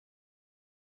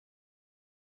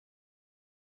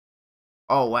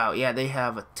 Oh wow, yeah, they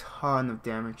have a ton of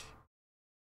damage.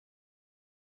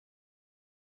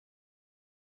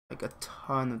 Like a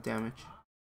ton of damage.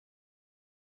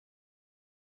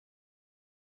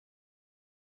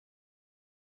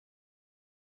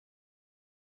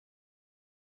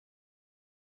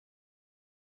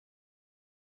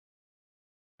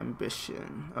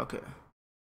 Ambition. Okay.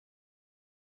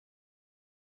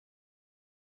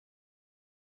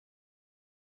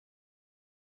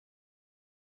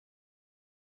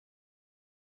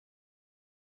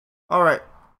 All right.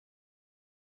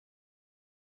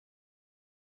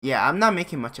 Yeah, I'm not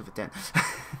making much of it then.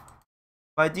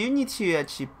 But I do need to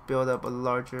actually build up a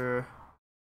larger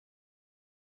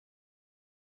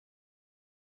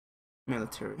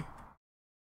military.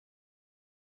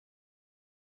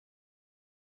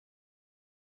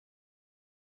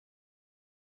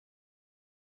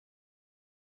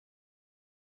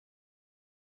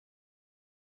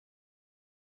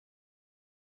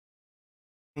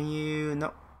 Can you...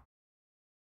 No.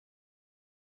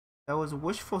 That was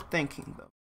wishful thinking,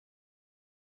 though.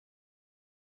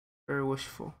 Very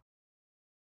wishful.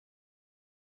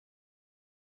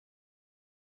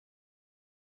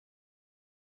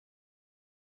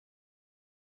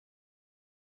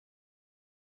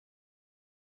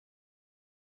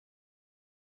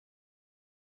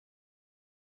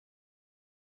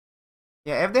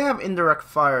 Yeah, if they have indirect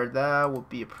fire, that would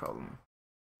be a problem.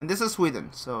 And this is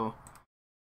Sweden, so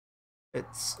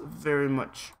it's very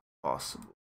much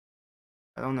possible.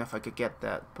 I don't know if I could get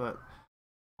that, but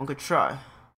one could try.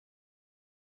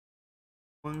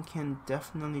 One can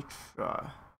definitely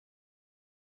try.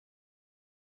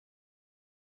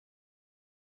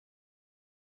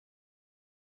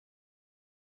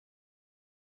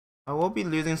 I will be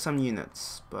losing some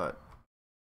units, but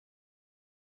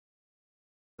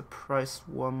the price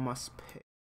one must pay.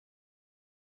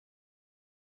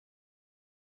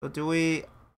 So do we...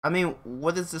 I mean,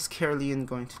 what is this Carolean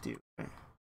going to do? Right?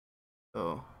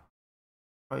 So,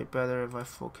 probably better if I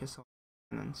focus on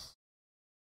finance.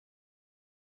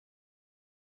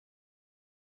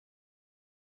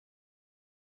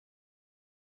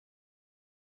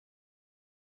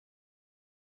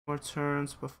 More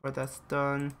turns before that's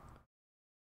done.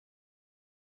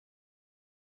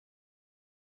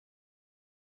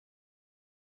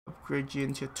 Upgrade you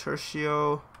into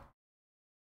Tertio.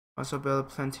 Also build a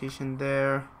plantation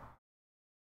there.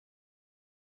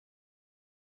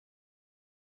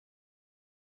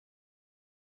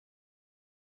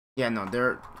 Yeah, no,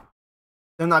 they're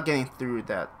not getting through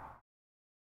that.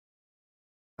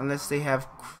 Unless they have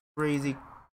crazy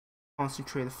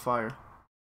concentrated fire.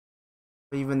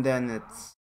 But even then,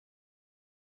 it's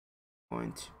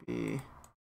going to be...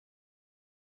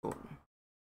 Cool.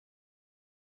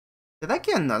 Did I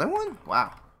get another one?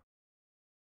 Wow.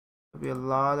 There'll be a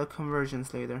lot of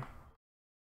conversions later.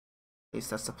 At least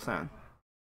that's the plan.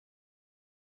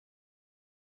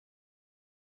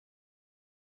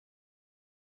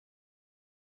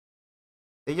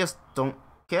 They just don't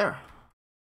care.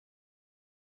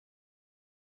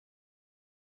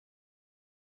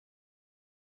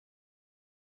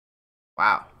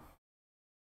 Wow.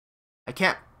 I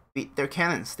can't beat their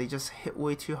cannons. They just hit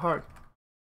way too hard.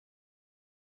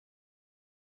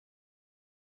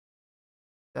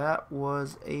 That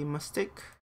was a mistake.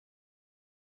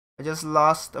 I just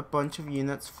lost a bunch of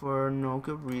units for no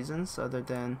good reasons other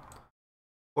than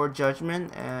poor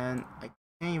judgment, and I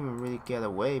can't even really get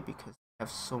away because I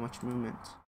have so much movement.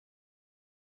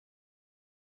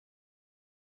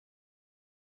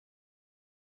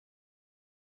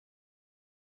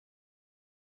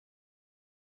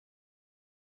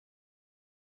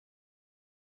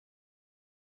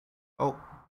 Oh,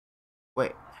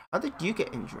 wait. How did you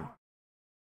get injured?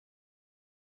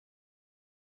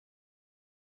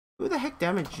 Who the heck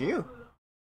damaged you?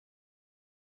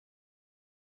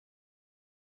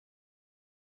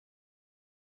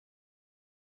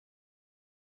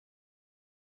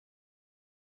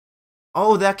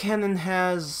 Oh, that cannon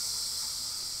has...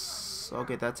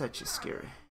 Okay, that's actually scary.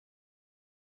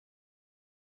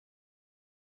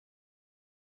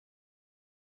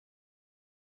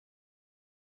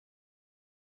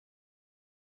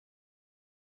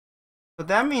 So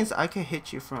that means I can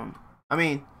hit you from... I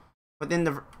mean, within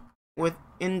the... With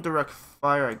indirect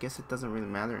fire, I guess it doesn't really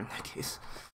matter in that case.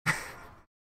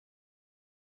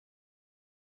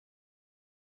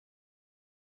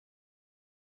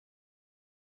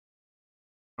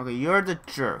 Okay, you're the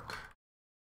jerk.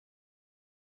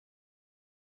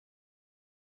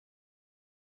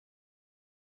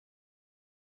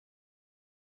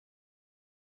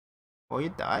 Will you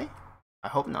die? I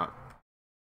hope not.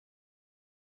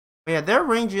 But yeah, their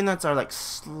range units are like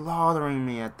slaughtering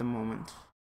me at the moment.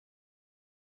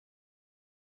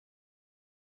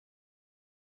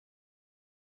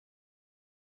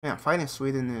 Yeah, fighting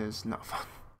Sweden is not fun.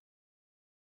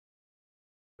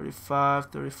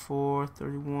 35, 34,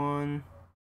 31.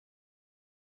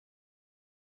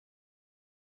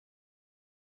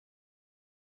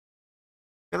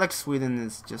 feel like Sweden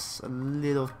is just a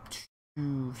little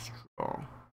too strong.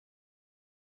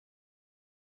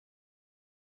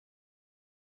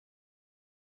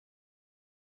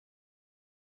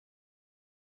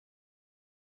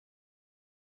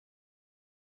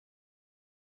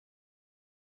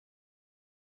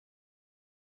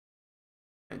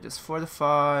 And just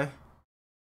fortify.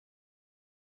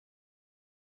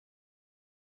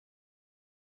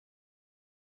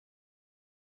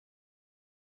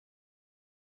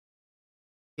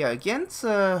 Yeah, against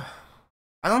I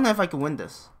don't know if I can win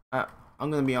this. I'm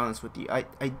gonna be honest with you. I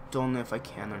don't know if I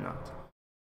can or not.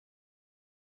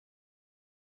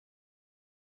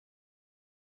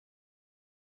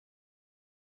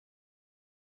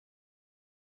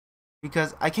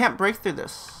 Because I can't break through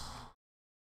this.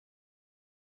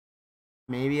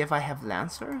 Maybe if I have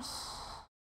Lancers?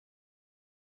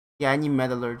 Yeah, I need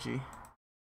Metallurgy.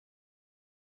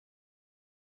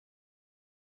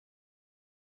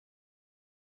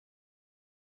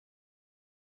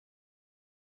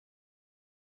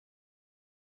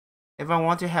 If I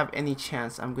want to have any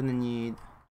chance, I'm gonna need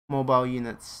mobile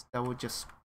units that will just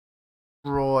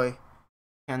destroy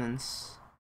cannons.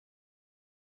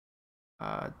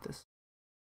 This.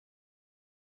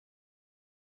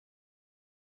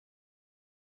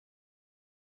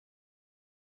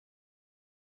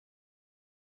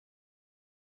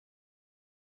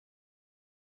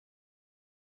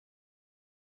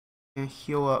 And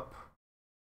heal up.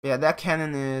 Yeah, that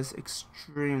cannon is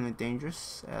extremely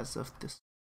dangerous as of this.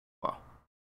 Wow.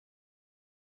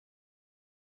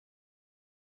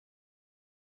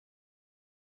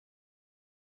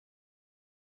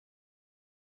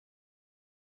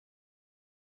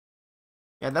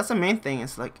 Yeah, that's the main thing.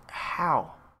 It's like,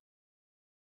 how?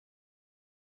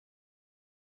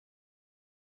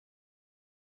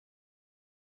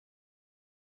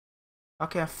 How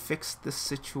can I fix this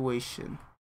situation?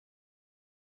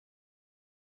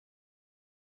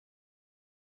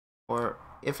 Or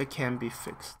if it can be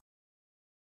fixed.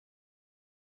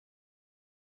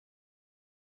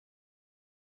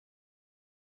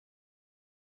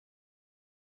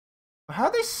 How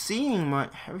are they seeing my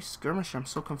heavy skirmisher? I'm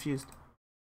so confused.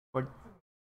 Or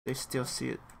they still see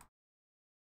it?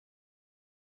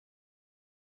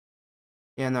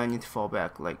 Yeah, no, I need to fall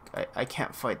back. Like, I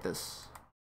can't fight this.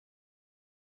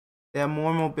 They have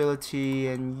more mobility,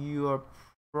 and you are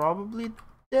probably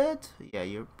dead? Yeah,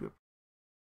 you're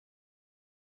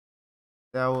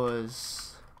that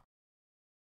was...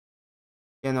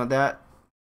 Yeah, no, that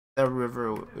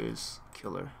river is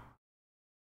killer.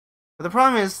 But the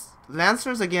problem is,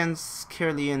 Lancers against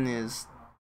Caerleon is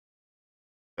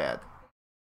bad.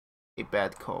 A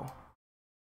bad call.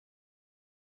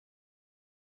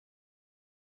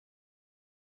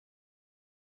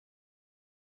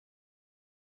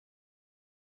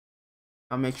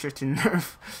 I'll make sure to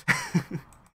nerf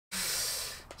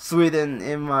Sweden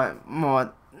in my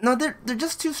mod. No, they're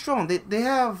just too strong. They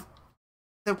have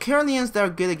the Caerleons that are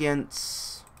good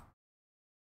against.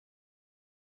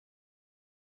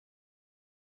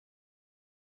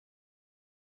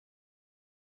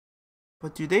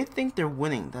 But do they think they're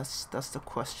winning? That's the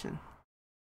question,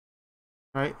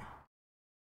 right?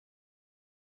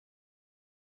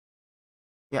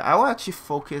 Yeah, I will actually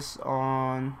focus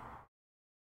on.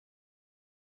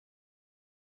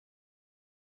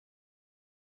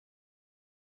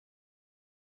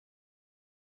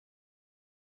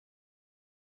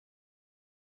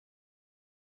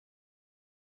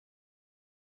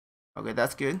 Okay,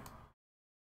 that's good.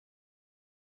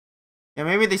 Yeah,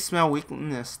 maybe they smell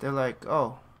weakness. They're like,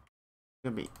 oh,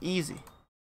 it's gonna be easy.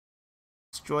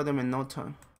 Destroy them in no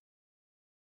time.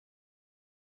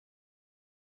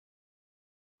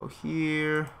 Go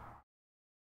here.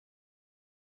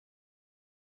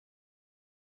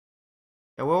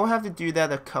 Yeah, we'll have to do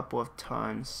that a couple of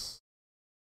times.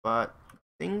 But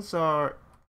things are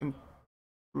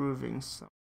improving some.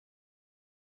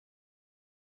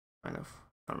 Kind of.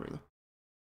 Not really.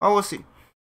 Oh, we'll see.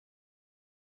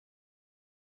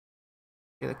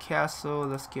 Get a castle.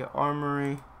 Let's get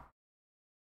armory.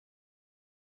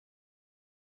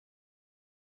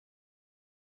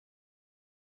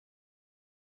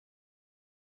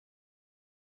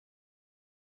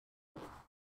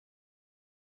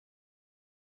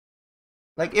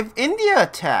 Like, if India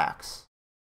attacks,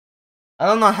 I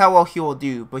don't know how well he will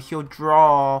do, but he'll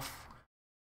draw off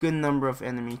a good number of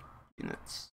enemy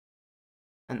units.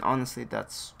 And honestly,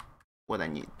 that's what I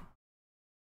need.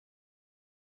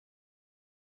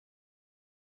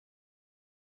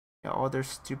 Yeah, all their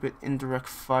stupid indirect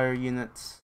fire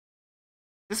units.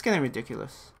 This is getting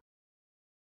ridiculous.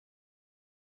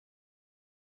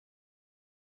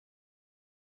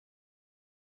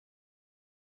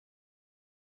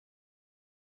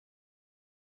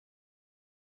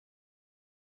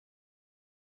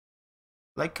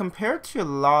 Like, compared to a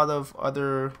lot of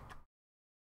other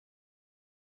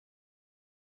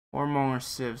hormone or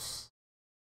civs,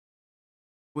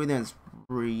 Sweden is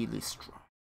really strong.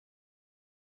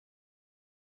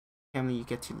 Family, you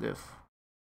get to live.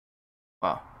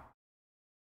 Wow.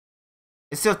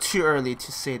 It's still too early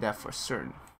to say that for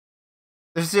certain.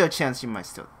 There's still a chance you might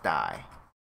still die.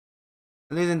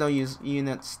 Losing those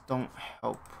units don't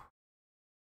help.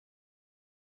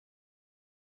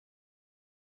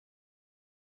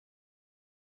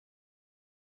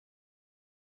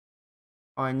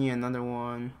 Oh, I need another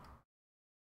one.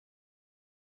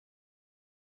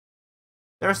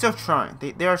 They're still trying.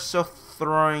 They are still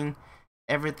throwing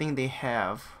everything they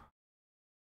have.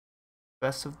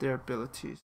 Best of their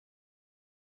abilities.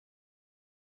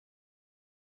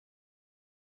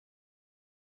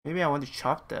 Maybe I want to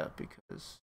chop that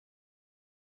because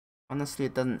honestly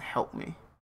it doesn't help me.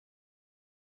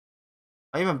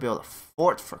 I even built a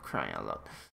fort for crying out loud.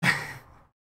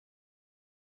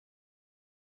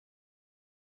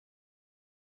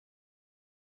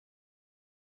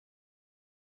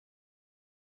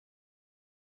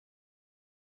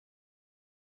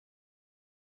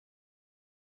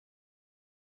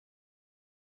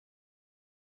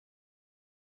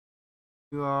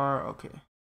 You are okay.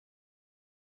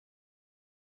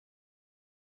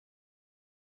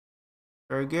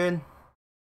 Very good.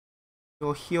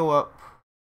 You'll heal up.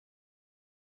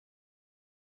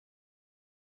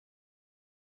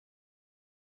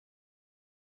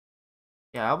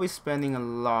 Yeah, I'll be spending a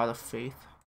lot of faith.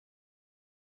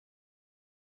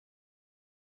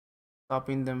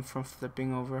 Stopping them from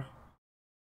flipping over.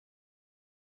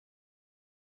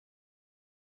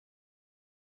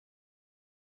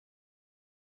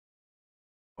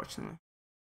 Fortunately.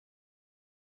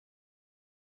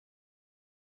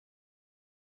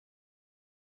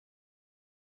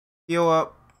 Heal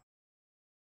up.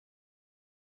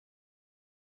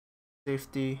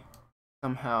 Safety.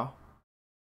 Somehow.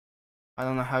 I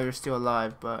don't know how you're still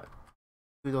alive, but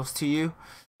kudos to you.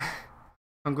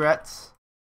 Congrats.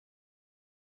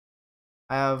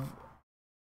 I have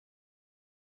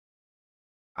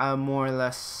more or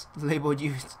less labeled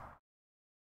you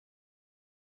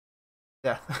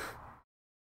death.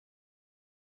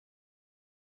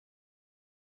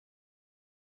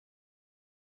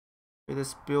 For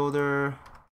this builder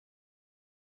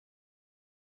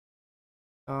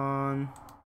on.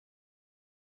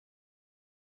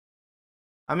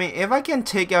 I mean, if I can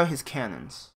take out his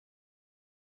cannons,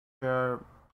 they're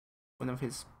one of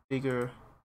his bigger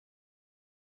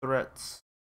threats.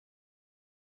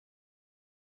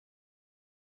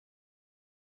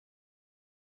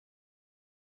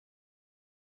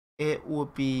 It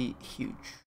would be huge.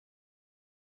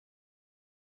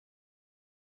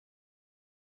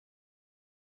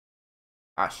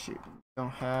 Ah shoot, don't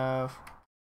have.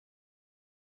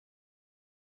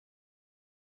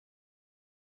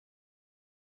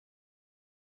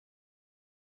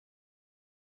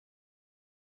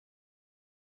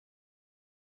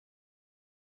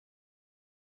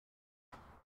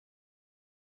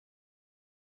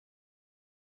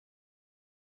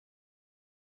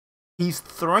 He's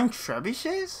throwing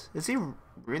trebuchets? Is he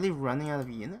really running out of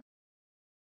units?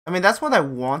 I mean, that's what I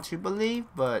want to believe,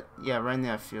 but yeah, right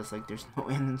now it feels like there's no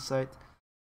end in sight.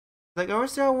 Like, oh,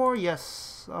 is there a war?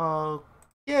 Yes.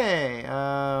 Okay. You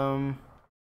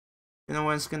know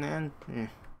when it's gonna end? Yeah.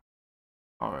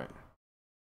 Alright.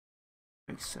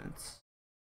 Makes sense.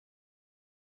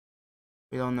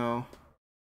 We don't know.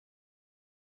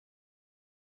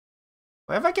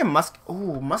 But if I get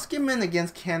musketmen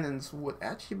against cannons would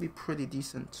actually be pretty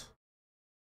decent.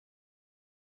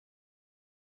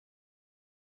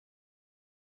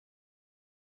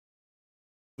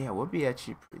 Yeah, it would be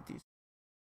actually pretty decent.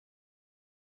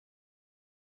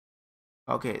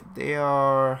 Okay, they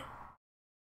are.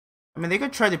 I mean, they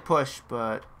could try to push,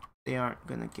 but they aren't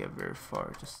gonna get very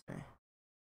far, just say.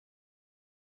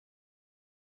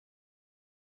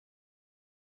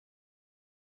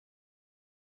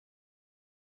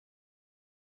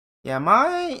 Yeah,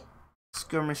 my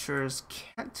skirmishers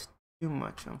can't do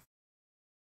much.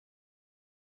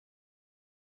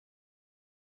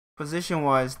 Position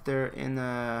wise, they're in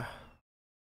a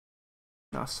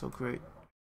not so great.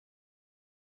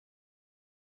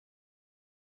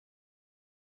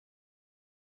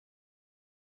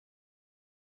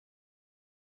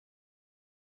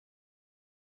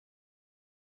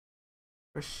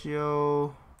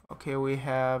 Ratio. Okay, we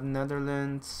have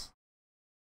Netherlands.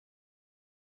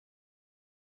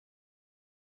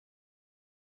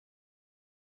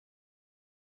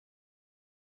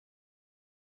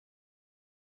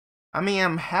 I mean,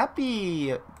 I'm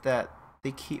happy that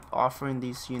they keep offering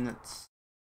these units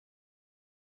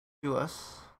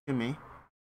to me.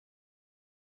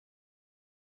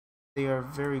 They are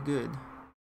very good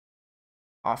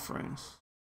offerings.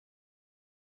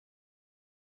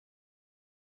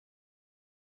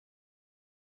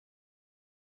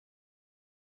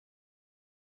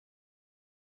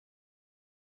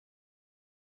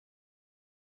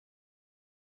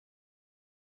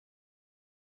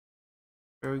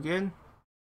 Very good.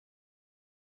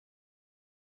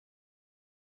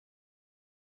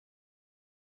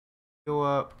 Go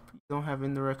up. You don't have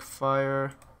indirect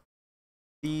fire.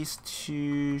 These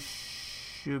two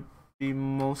should be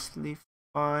mostly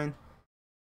fine.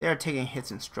 They are taking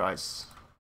hits and strides.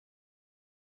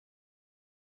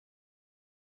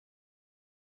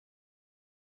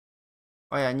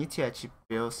 Oh yeah, I need to actually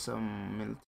build some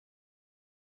military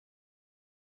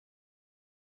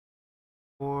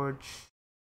forge.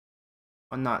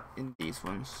 Or not in these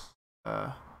ones.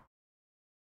 Does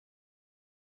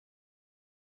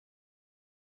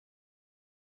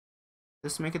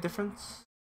this make a difference?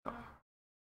 No.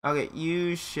 Okay,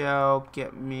 you shall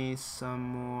get me some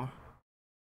more.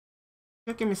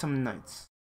 You'll give me some knights.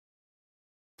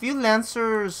 Few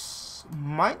lancers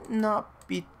might not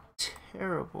be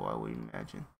terrible, I would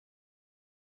imagine.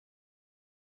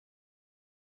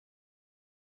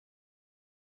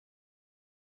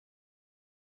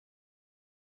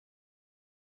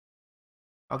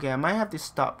 Okay, I might have to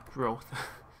stop growth.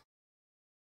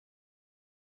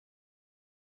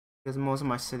 Because most of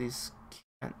my cities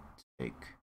can't take.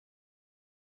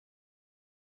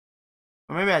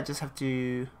 Or maybe I just have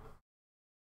to.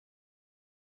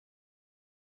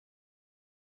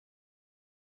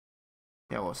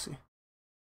 Yeah, we'll see.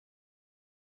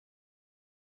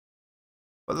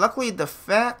 But luckily, the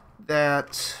fact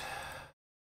that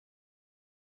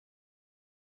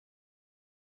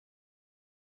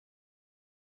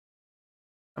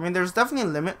I mean, there's definitely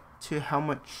a limit to how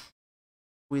much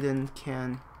Sweden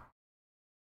can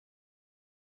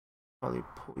probably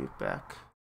pull you back.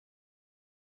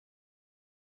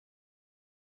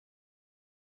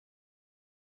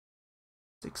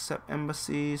 Accept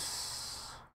embassies.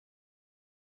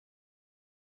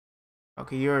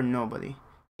 Okay, you're nobody.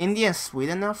 India and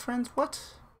Sweden now friends? What?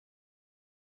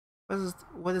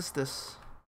 What is this?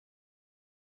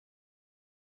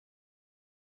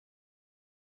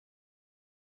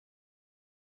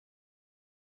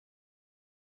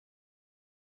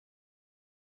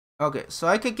 Okay, so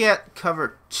I could get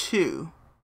cover 2.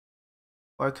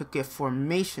 Or I could get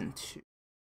formation 2.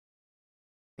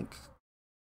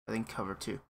 I think cover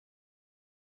 2.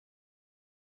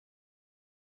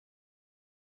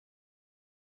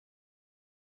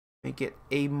 Make it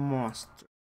a monster.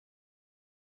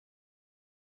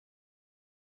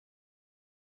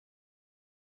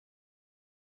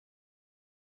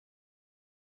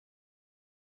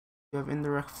 You have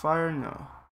indirect fire? No.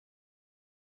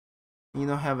 You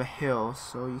don't have a hill,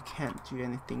 so you can't do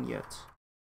anything yet.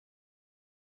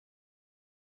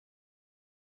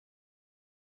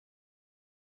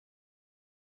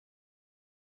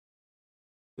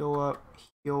 Heal up,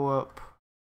 heal up.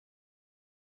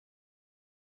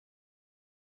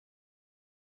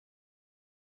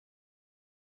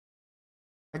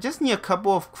 I just need a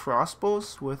couple of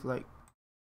crossbows with like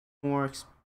more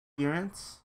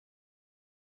experience.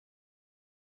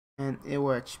 And it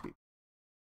will HP.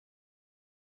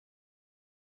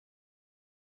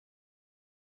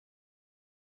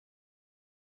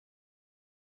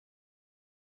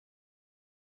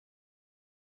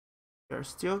 They're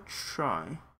still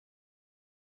trying.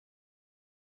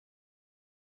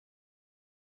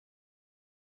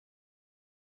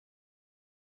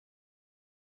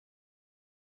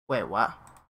 Wait, what?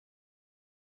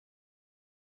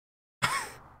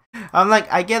 I'm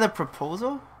like, I get a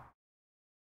proposal?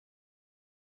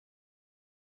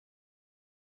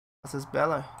 This is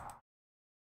Bella.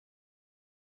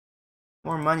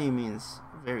 More money means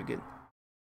very good.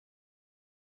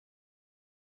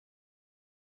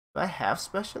 Do I have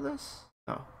specialists?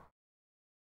 No.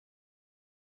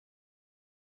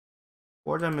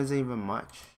 For them isn't even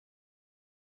much.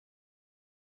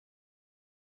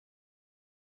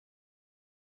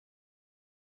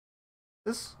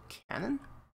 This cannon?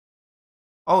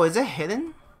 Oh, is it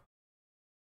hidden?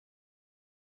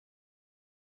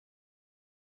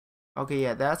 Okay,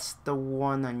 yeah, that's the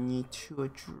one I need to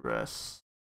address.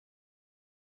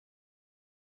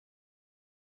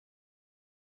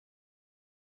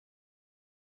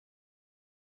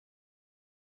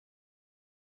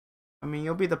 I mean,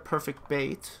 you'll be the perfect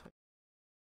bait.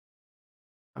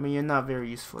 I mean, you're not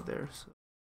very useful there, so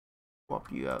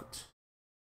swap you out.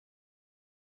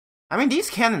 I mean, these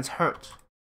cannons hurt.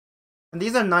 And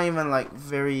these are not even like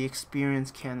very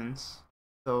experienced cannons.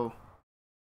 So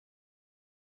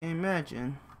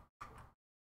imagine.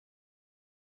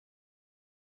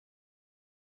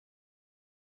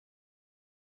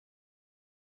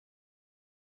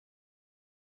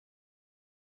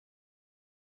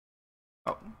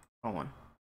 Oh, wrong one.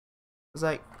 It's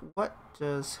like, what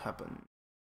just happened?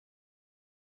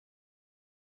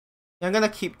 Yeah, I'm gonna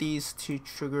keep these to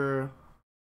trigger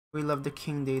We Love the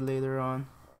King Day later on.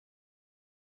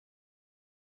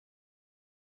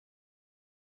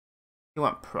 You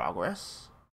want progress?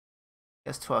 He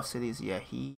has 12 cities. Yeah,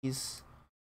 he's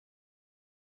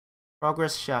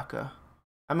progress Shaka.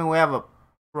 I mean, we have a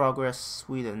progress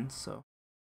Sweden, so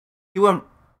he went.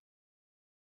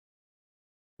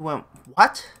 He went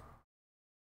what?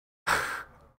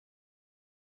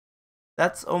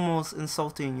 That's almost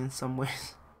insulting in some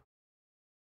ways.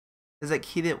 It's like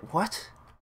he did what?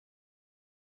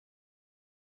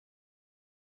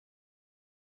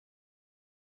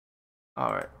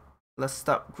 Alright. Let's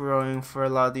stop growing for a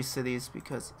lot of these cities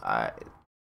because I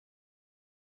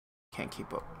can't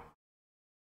keep up.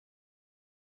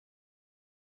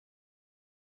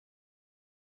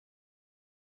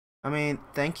 I mean,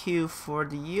 thank you for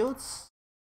the yields.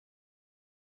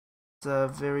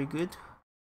 It's very good.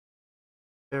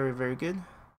 Very, very good.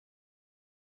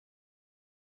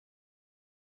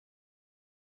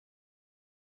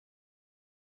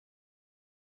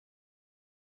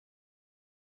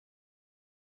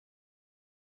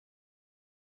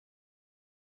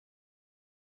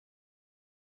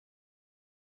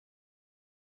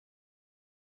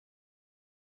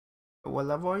 What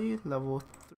level are you? Level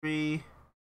 3.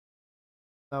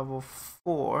 Level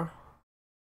 4.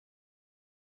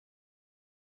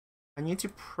 I need to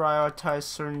prioritize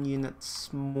certain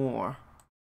units more.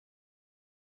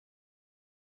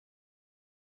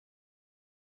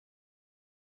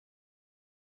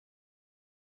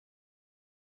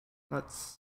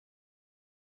 Let's.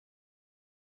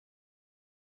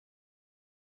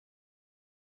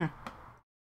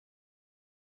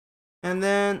 And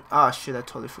then, ah, shit, I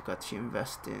totally forgot to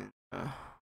invest in.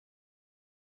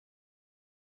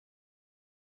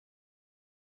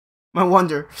 My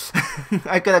wonder.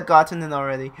 I could have gotten it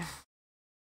already.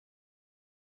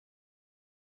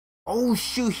 Oh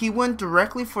shoot, he went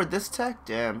directly for this tech?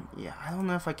 Damn, yeah, I don't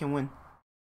know if I can win.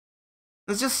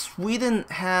 It's just Sweden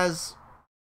has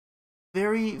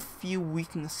very few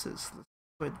weaknesses, let's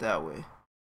put it that way.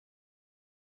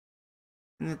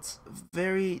 And it's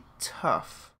very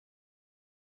tough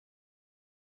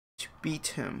to beat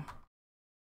him.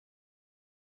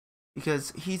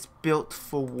 Because he's built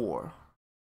for war.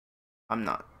 I'm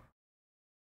not.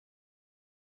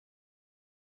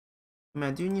 I mean,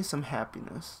 I do need some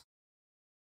happiness.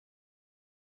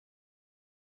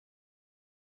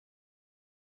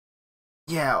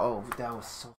 Yeah, oh, that was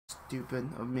so stupid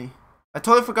of me. I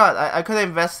totally forgot. I could have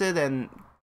invested and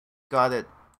got it.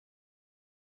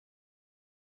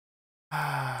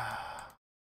 I'm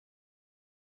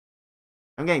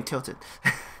getting tilted.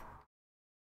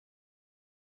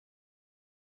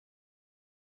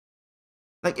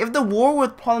 Like, if the war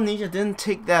with Polynesia didn't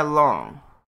take that long,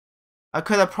 I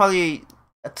could have probably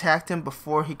attacked him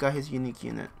before he got his unique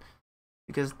unit.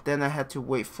 Because then I had to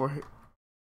wait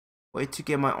to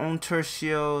get my own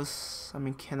tertios. I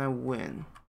mean, can I win?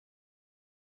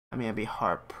 I mean, I'd be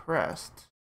hard pressed.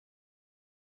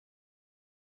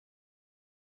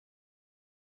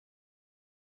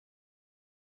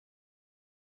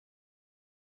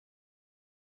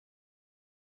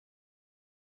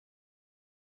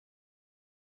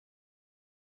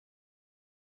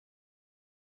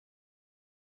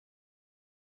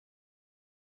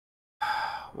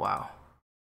 Wow.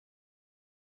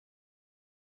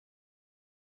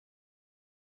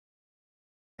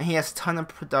 And he has a ton of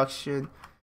production.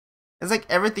 It's like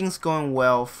everything's going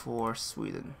well for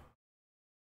Sweden.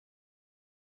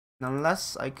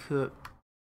 Unless I could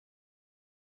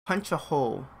punch a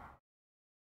hole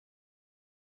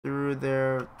through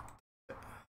their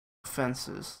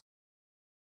fences.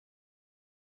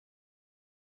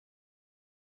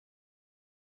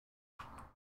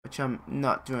 Which I'm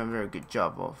not doing a very good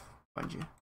job of, mind you.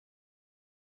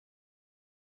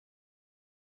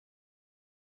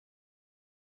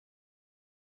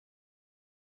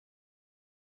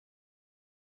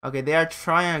 Okay, they are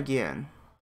trying again.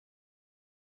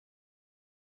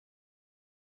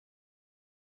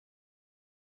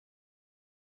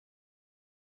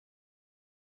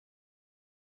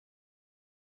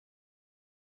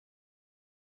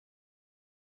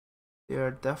 They are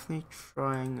definitely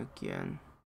trying again.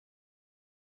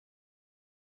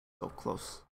 So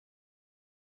close.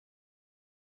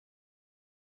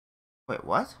 Wait,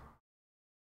 what?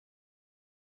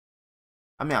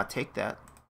 I mean, I'll take that.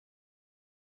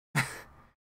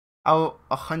 I'll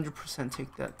 100%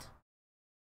 take that.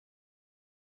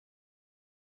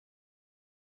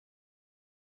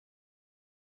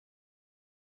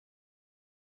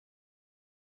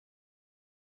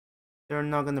 They're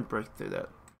not gonna break through that.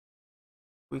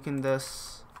 Weaken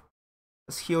this.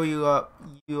 Let's heal you up.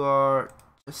 You are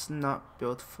just not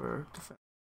built for defense.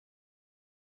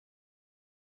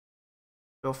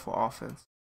 Built for offense.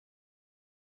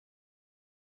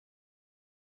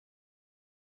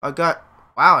 Wow,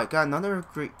 I got another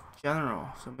great general,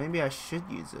 so maybe I should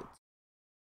use it.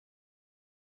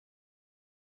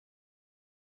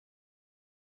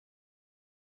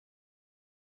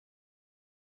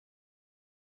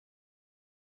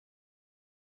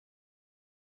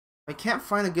 I can't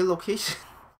find a good location.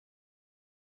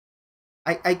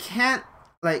 I can't,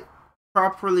 like,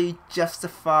 properly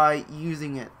justify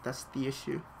using it. That's the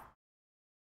issue.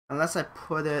 Unless I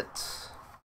put it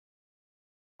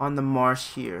on the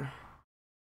marsh here.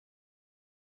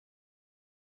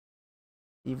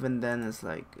 Even then, it's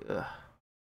like, ugh.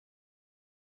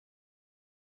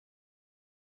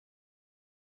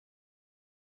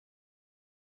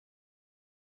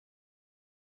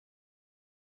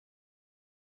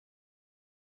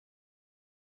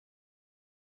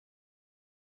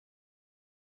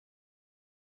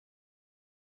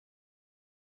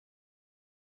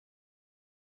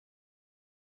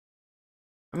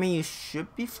 I mean, you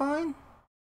should be fine.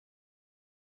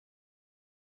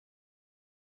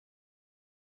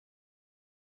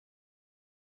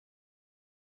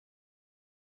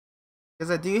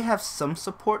 Because I do have some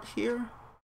support here.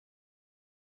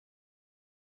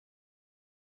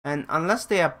 And unless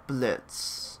they have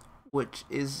blitz, which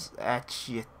is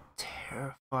actually a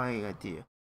terrifying idea.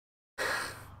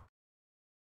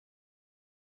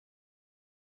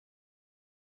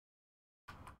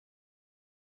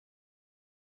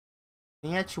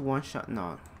 Can you actually one shot?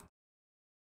 No.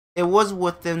 It was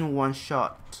within one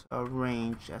shot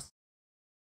range.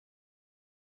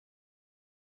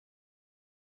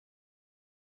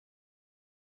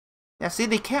 Yeah, see,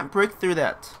 they can't break through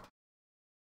that.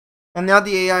 And now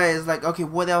the AI is like, okay,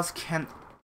 what else can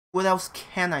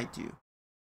I do?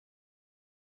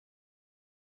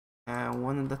 And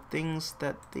one of the things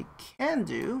that they can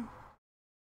do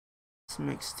is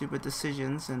make stupid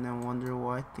decisions and then wonder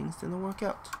why things didn't work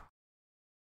out.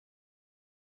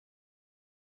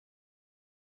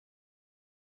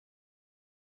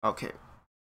 Okay.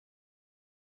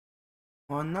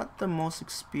 Well, not the most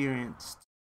experienced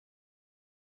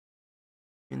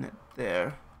unit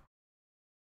there.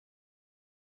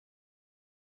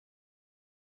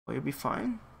 Will you be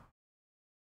fine?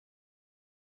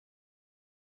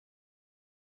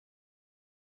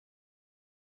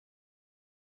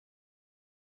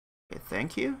 Okay,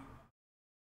 thank you.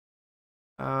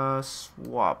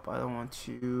 Swap. I don't want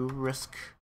to risk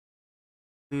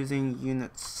losing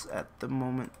units at the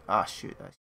moment. Ah, shoot.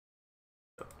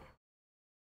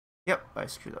 Yep, I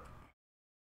screwed up.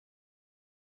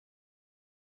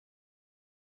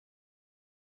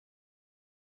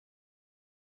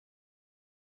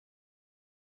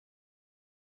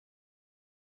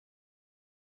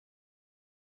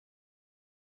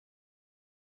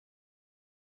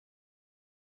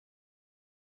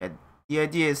 The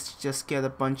idea is to just get a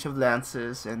bunch of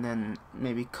lances and then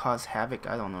maybe cause havoc.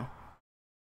 I don't know.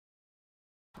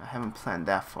 I haven't planned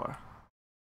that far.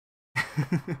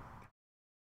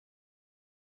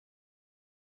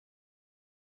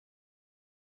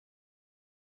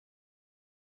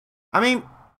 I mean,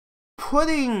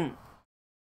 putting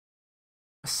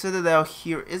a citadel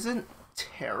here isn't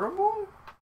terrible.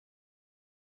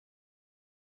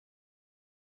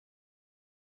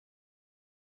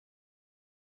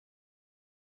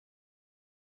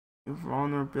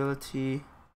 Vulnerability.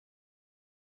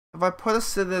 If I put a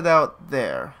citadel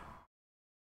there,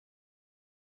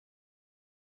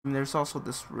 I mean, there's also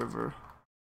this river.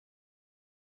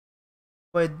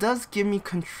 But it does give me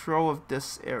control of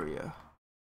this area.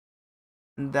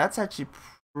 And that's actually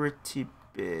pretty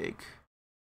big.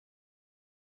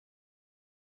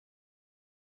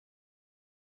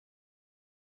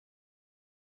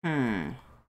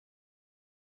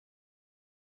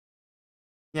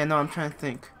 Yeah, no, I'm trying to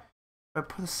think. If I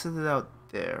put a citadel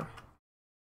there,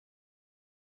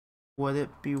 would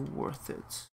it be worth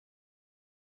it?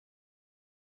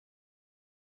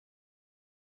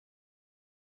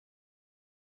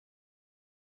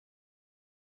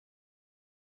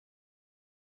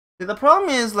 See, the problem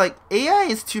is, like, AI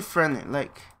is too friendly.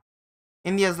 Like,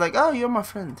 India's like, oh, you're my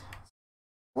friend.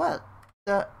 What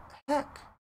the heck?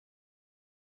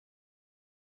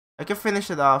 I can finish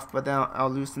it off, but then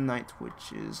I'll lose the knight,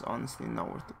 which is honestly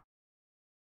not worth it.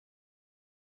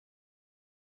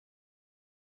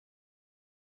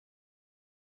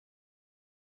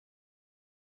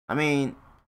 I mean,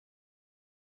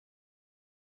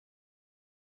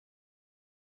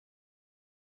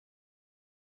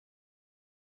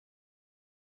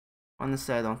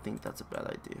 honestly, I don't think that's a bad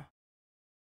idea.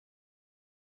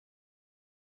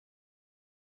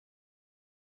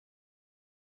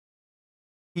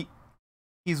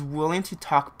 He's willing to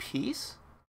talk peace?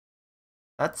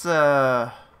 That's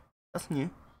new.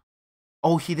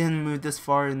 Oh, he didn't move this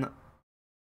far in.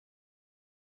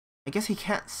 I guess he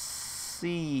can't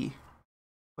see.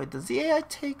 Wait, does the AI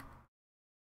take?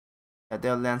 Yeah,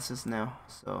 they're lances now,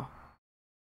 so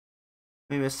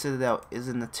maybe a citadel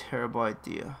isn't a terrible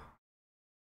idea.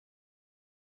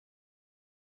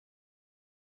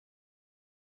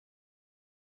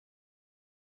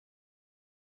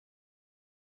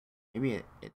 Maybe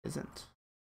it isn't.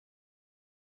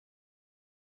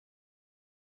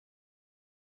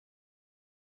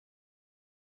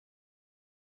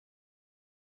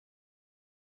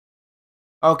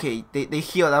 Okay, they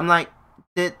healed. I'm like,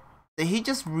 did he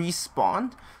just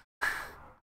respawn?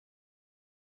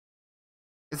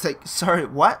 It's like, sorry,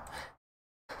 what?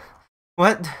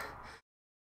 What?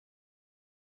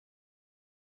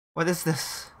 What is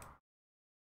this?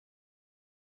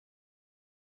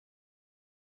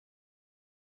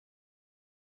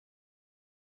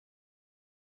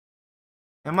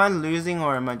 Am I losing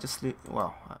or am I just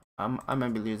well, I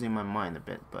might be losing my mind a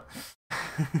bit, but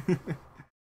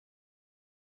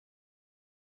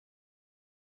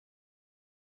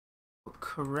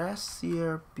caress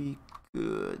here be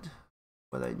good.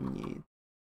 What I need.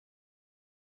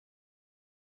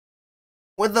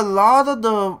 With a lot of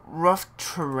the rough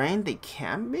terrain, they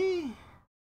can be.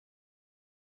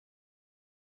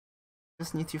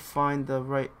 Just need to find the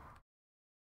right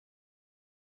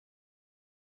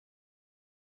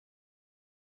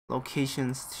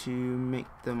locations to make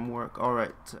them work. All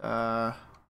right,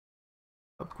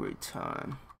 upgrade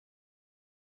time.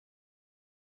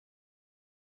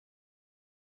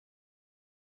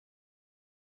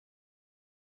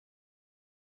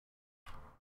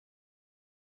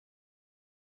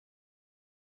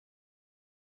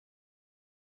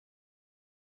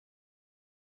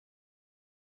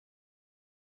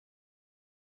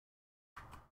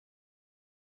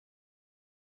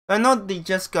 I know they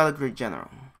just got a great general.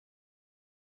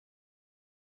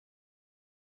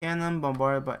 Cannon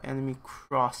bombarded by enemy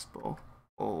crossbow.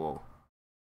 Oh,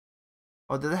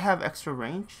 oh, did it have extra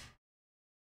range?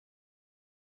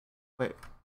 Wait,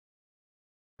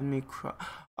 enemy cross.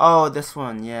 Oh, this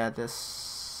one. Yeah,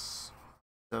 this.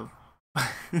 The.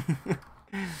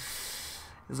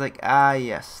 It's like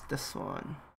yes, this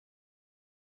one.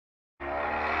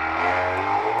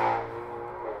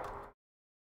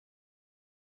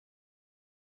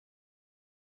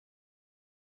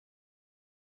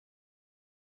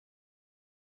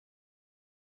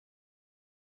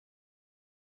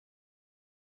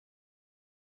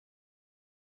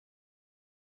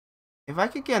 If I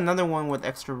could get another one with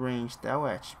extra range, that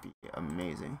would actually be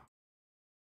amazing.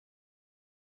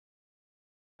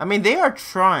 I mean, they are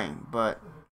trying, but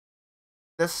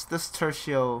this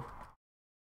tertio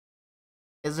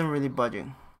isn't really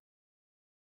budging.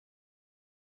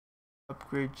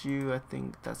 Upgrade you, I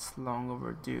think that's long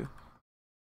overdue.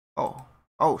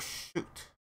 Oh shoot.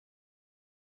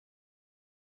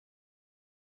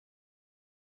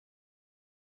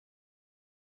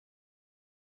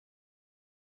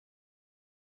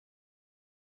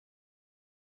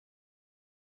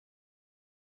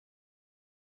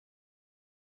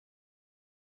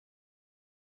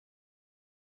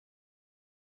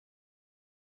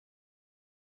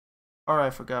 Alright, I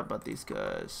forgot about these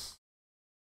guys.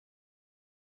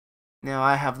 Now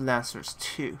I have lancers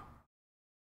too.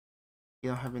 You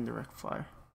don't have indirect fire.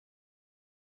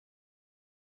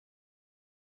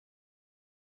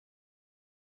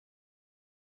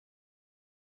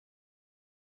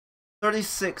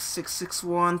 $36,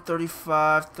 661,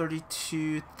 35,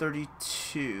 32,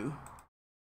 32.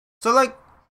 So like,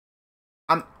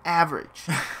 I'm average.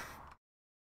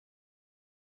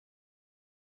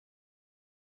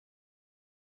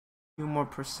 Few more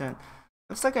percent.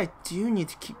 Looks like I do need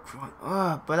to keep growing.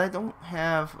 But I don't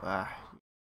have.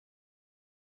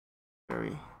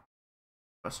 Very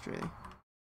frustrating.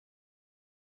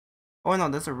 Oh no,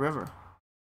 there's a river.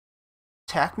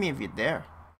 Attack me if you're there.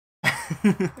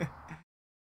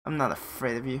 I'm not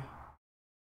afraid of you.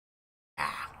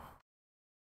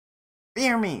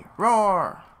 Fear me,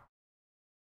 roar.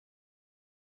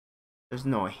 There's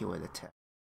no way he would attack.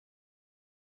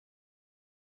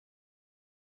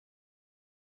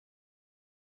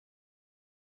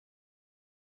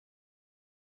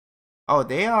 Oh,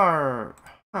 they are.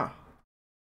 Huh.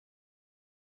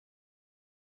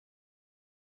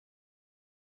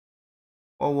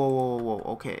 Whoa, whoa, whoa, whoa,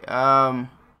 whoa. Okay.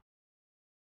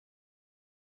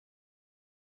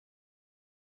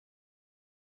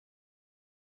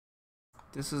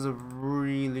 This is a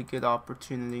really good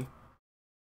opportunity.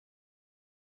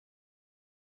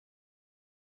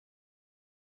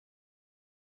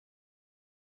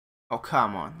 Oh,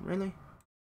 come on. Really?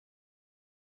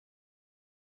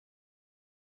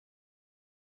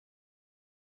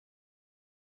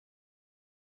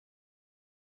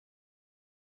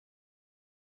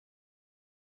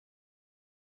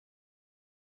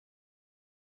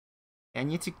 I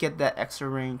need to get that extra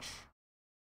range.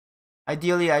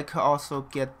 Ideally, I could also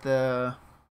get the...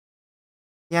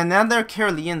 Yeah, now their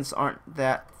Caroleans aren't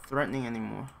that threatening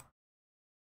anymore.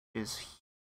 Is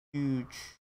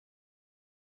huge.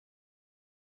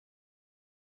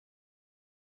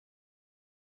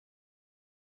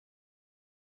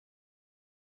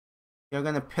 You're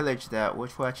gonna pillage that,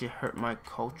 which will actually hurt my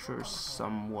culture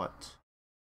somewhat.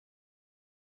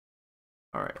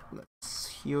 Alright, let's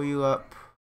heal you up.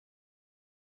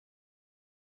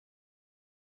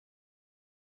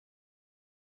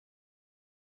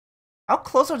 How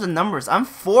close are the numbers? I'm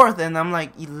 4th and I'm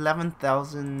like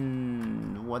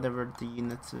 11,000 whatever the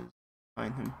units is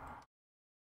behind him.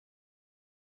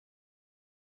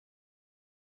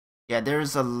 Yeah,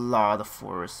 there's a lot of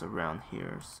forests around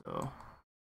here, so...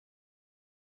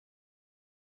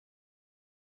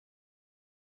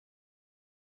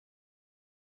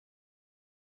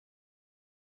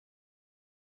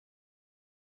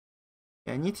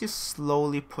 Yeah, I need to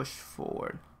slowly push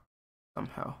forward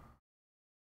somehow.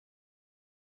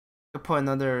 I could put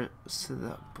another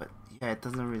setup, but yeah, it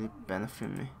doesn't really benefit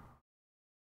me.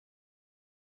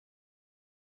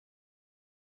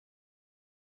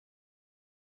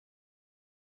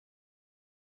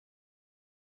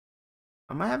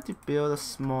 I might have to build a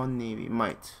small navy.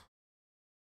 Might.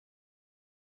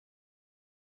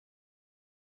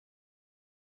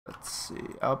 Let's see.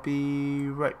 I'll be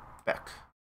right back.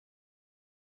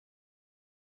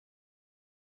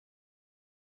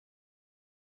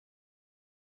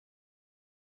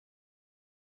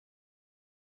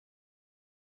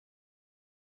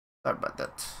 Sorry about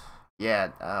that.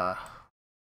 Yeah,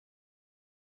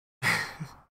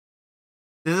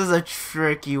 this is a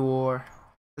tricky war.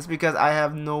 It's because I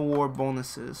have no war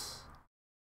bonuses.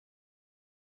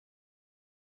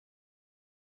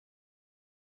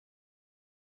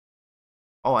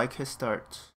 Oh, I could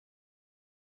start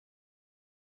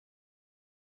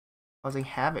causing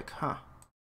havoc, huh?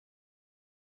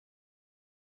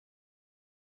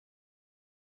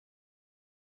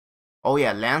 Oh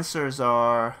yeah, Lancers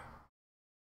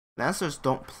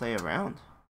don't play around.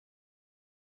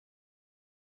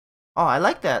 Oh, I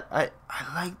like that. I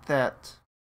like that.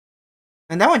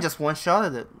 And that one just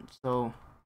one-shotted it, so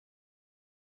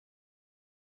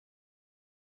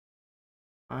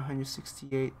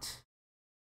 168. I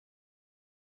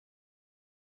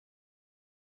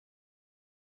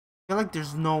feel like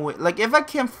there's no way. Like, if I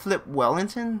can't flip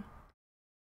Wellington,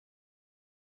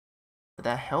 would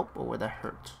that help or would that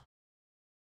hurt?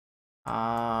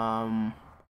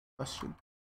 Question.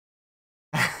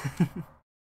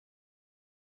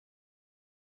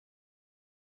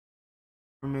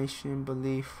 Information,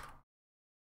 belief.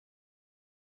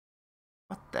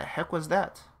 What the heck was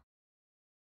that?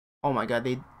 Oh my god,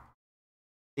 they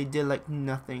did like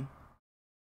nothing.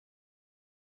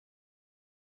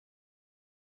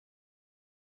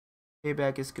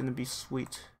 Payback is gonna be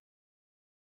sweet.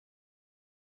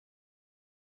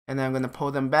 And then I'm gonna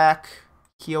pull them back,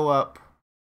 heal up,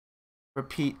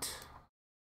 repeat.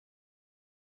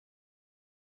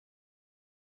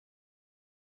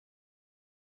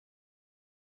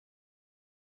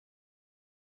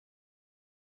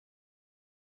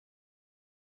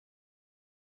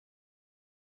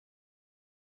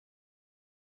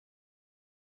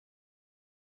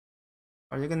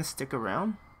 Are they gonna stick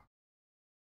around?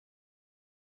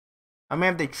 I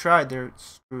mean, if they try, they're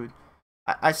screwed.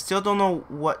 I still don't know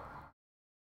what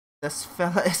this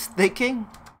fella is thinking.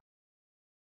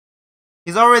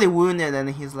 He's already wounded and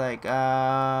he's like,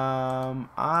 I'm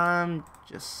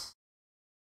just...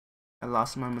 I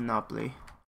lost my monopoly.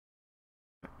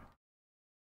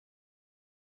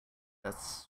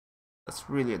 That's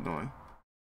really annoying.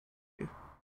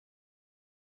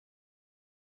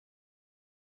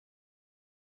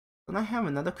 Don't I have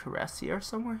another cuirassier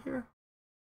somewhere here?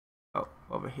 Oh,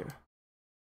 over here.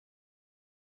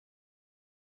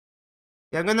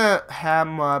 Yeah, I'm gonna have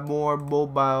more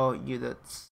mobile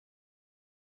units.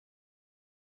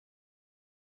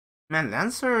 Man,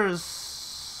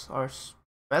 Lancers are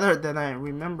better than I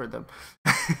remember them.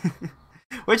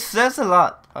 Which says a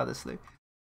lot, honestly.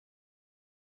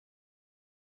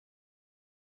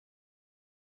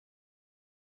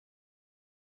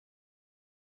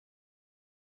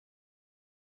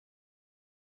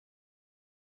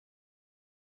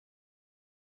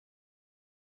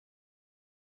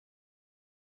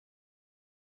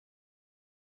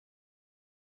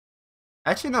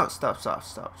 Actually, no, stop,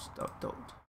 don't.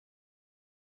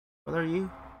 What are you?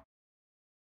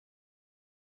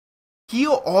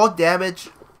 Heal all damage.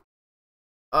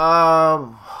 I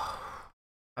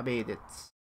mean,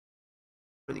 it's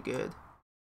pretty good.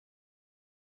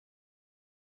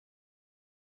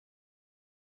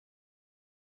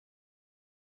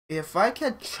 If I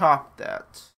can chop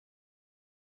that.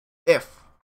 If.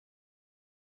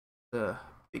 The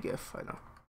big if, I know.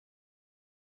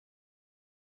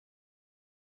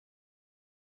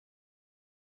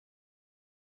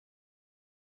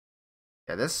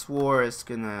 Yeah, this war is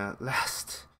gonna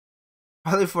last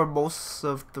probably for most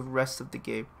of the rest of the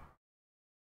game.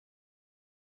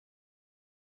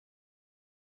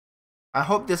 I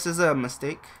hope this is a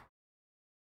mistake.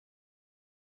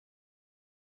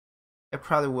 It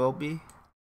probably will be,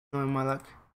 knowing my luck.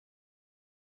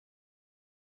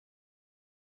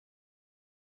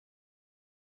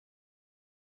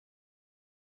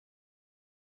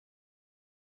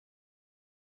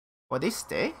 Will they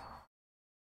stay?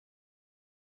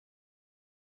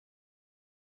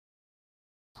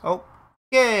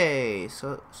 Okay,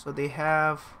 so they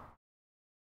have.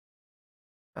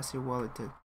 I see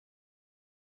Wellington.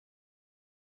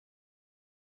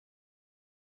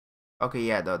 Okay,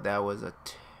 yeah, though that was a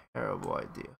terrible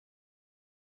idea.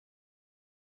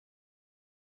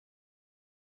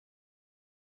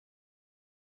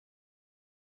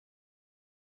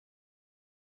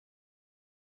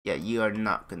 Yeah, you are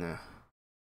not gonna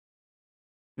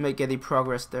make any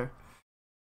progress there.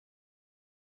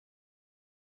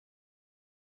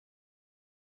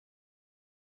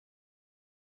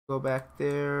 Go back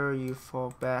there, you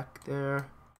fall back there.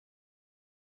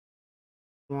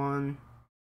 One,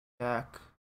 back,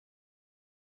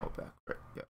 fall back, right,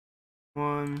 yeah.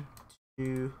 1,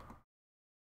 2.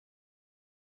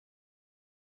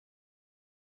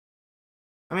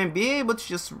 I mean, being able to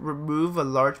just remove a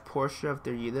large portion of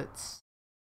their units.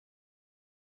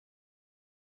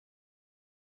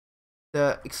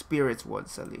 The experienced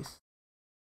ones, at least.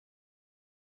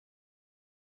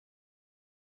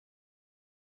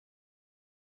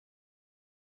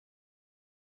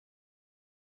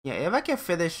 Yeah, if I can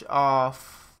finish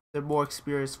off the more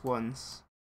experienced ones,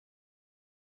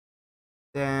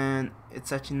 then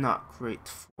it's actually not great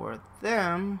for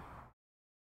them.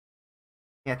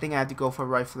 Yeah, I think I have to go for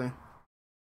rifling.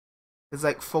 It's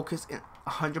like focus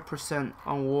 100%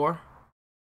 on war,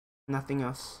 nothing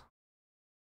else.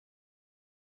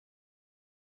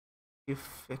 You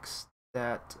fix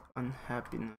that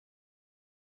unhappiness.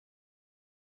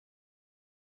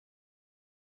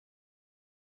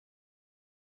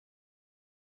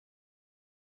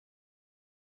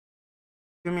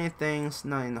 Too many things,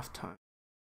 not enough time.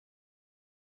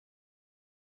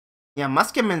 Yeah,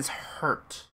 musketmen's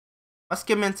hurt.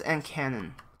 Musketmen's and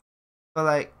cannon. But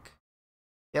like,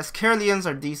 yes, Carolians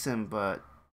are decent, but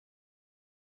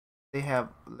they have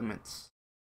limits.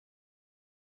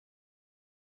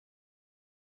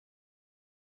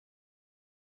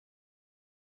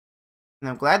 And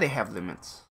I'm glad they have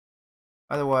limits.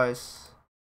 Otherwise,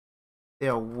 they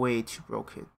are way too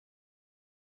broken.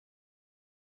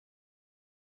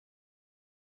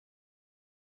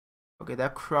 Okay,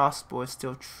 that crossbow is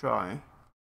still trying.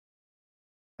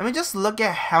 Let me just look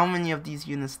at how many of these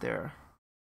units there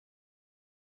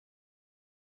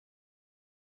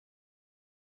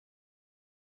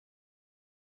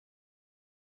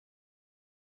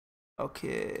are.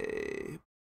 Okay,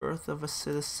 birth of a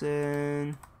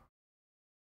citizen.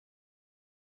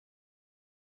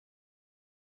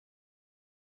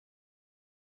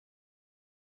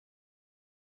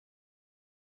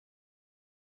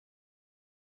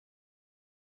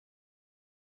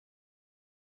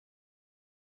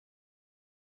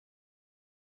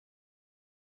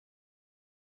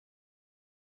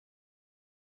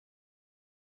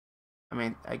 I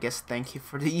mean, I guess thank you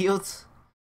for the yields.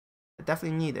 I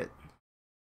definitely need it.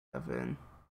 7.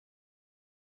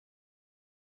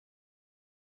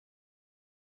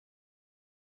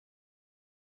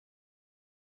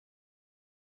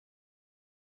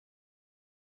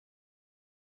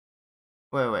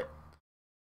 Wait.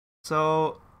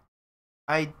 So,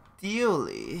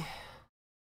 ideally,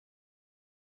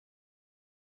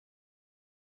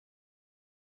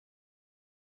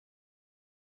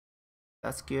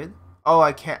 that's good. Oh,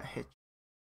 I can't hit.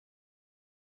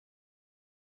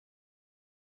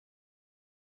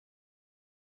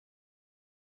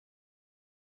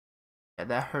 Yeah,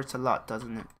 that hurts a lot,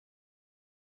 doesn't it?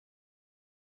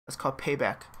 That's called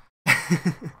payback.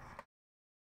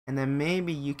 And then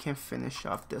maybe you can finish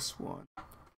off this one.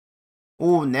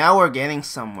 Oh, now we're getting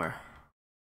somewhere.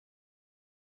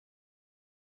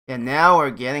 Yeah, now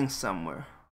we're getting somewhere.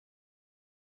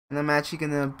 And I'm actually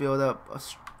gonna build up a...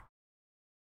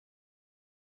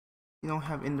 You don't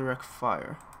have indirect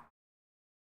fire.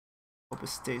 Hope it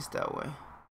stays that way.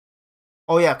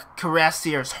 Oh yeah,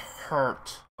 Cuirassiers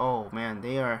hurt. Oh man,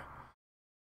 they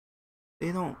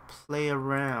don't play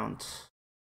around.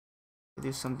 They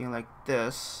do something like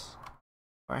this.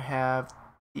 Or have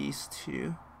these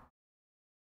two.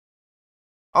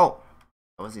 Oh,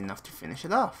 that was enough to finish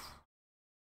it off.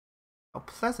 How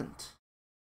pleasant.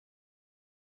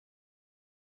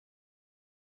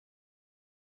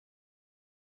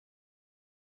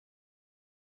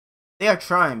 They are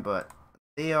trying, but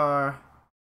they are...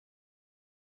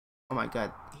 Oh my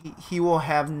god, he will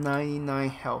have 99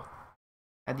 health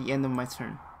at the end of my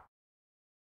turn.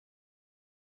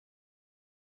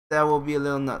 That will be a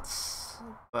little nuts,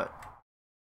 but...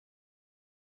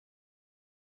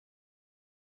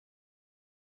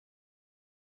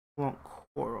 Won't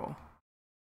quarrel.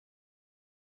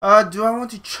 Do I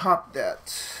want to chop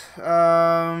that?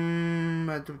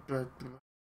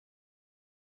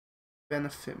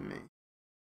 Benefit me.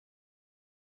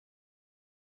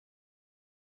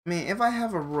 I mean, if I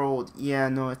have a road, yeah,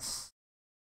 no, it's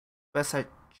best I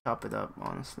chop it up,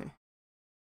 honestly.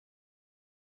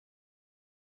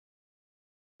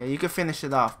 Yeah, you can finish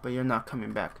it off, but you're not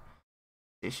coming back.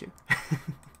 Issue.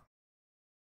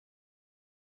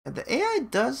 And the AI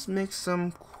does make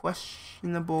some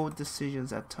questionable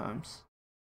decisions at times.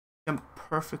 I'm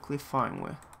perfectly fine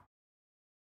with.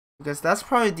 Because that's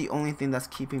probably the only thing that's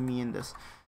keeping me in this.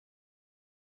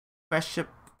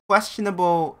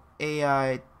 Questionable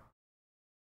AI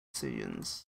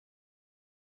decisions.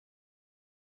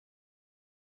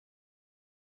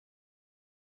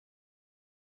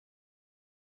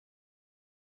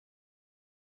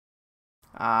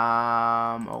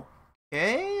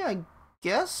 Okay, I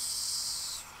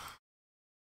guess.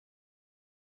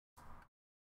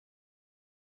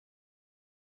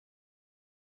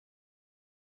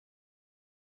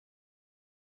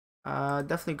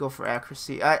 Definitely go for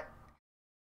accuracy.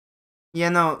 Yeah,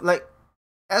 no, like,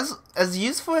 as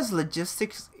useful as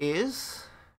logistics is,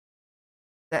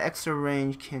 that extra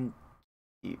range can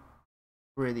be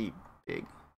pretty big.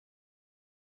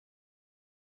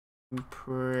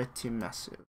 Pretty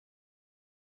massive.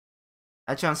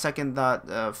 Actually, on second thought,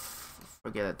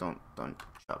 forget it. Don't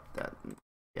chop that.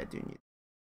 Yeah, I do need.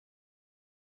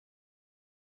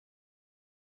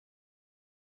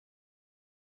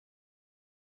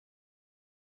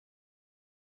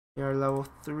 You're level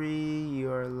 3.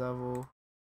 You're level.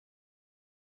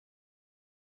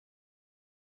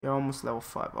 You're almost level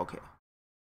 5. Okay.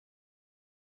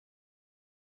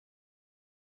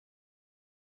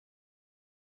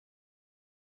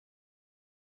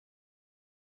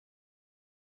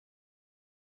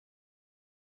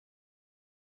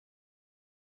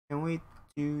 Can we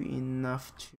do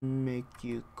enough to make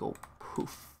you go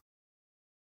poof?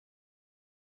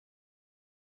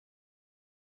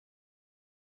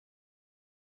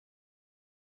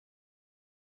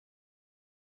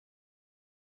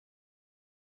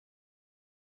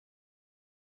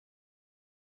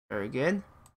 Very good.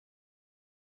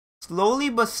 Slowly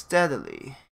but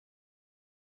steadily,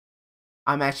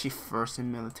 I'm actually first in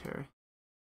military.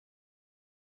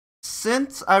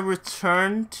 Since I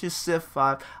returned to Civ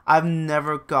 5, I've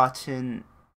never gotten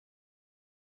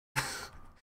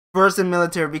first in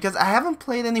military because I haven't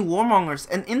played any warmongers,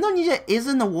 and Indonesia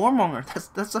isn't a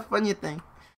warmonger. That's a funny thing.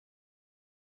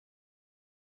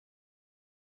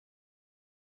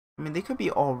 I mean, they could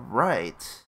be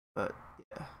alright, but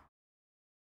yeah.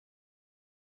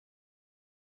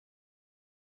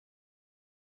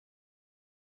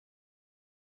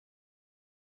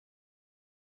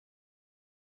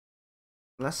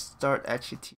 Let's start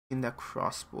actually teaching that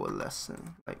crossbow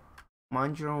lesson. Like,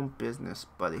 mind your own business,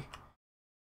 buddy.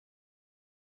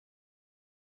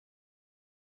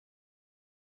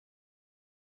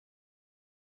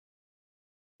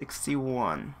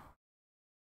 $61.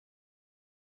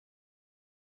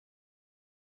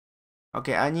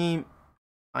 Okay, I need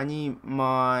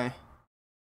my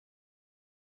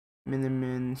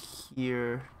Minimin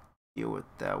here. Deal with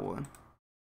that one.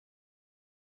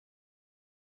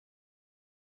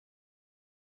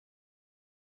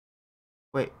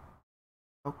 Wait,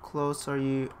 how close are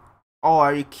you? Oh,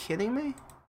 are you kidding me?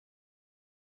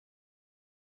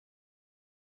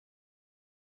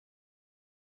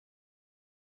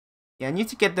 Yeah, I need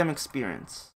to get them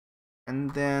experience.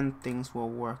 And then things will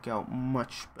work out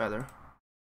much better.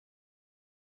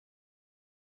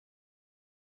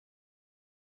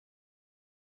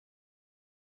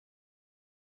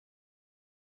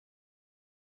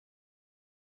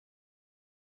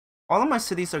 All of my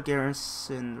cities are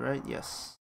garrisoned, right?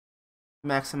 Yes.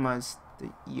 Maximize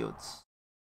the yields.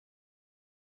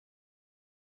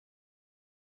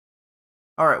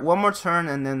 Alright, one more turn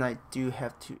and then I do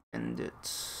have to end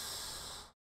it.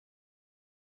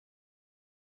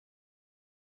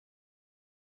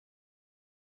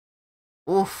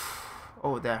 Oof.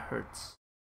 Oh, that hurts.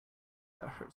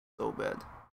 That hurts so bad.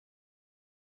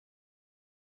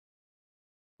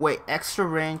 Wait, extra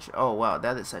range? Oh wow,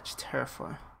 that is actually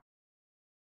terrifying.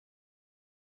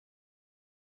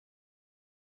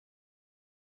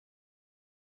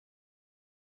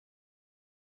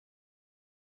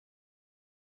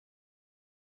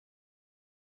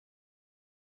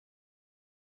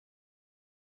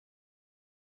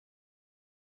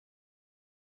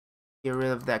 Get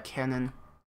rid of that cannon.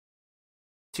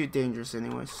 Too dangerous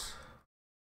anyways.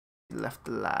 He left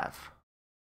alive.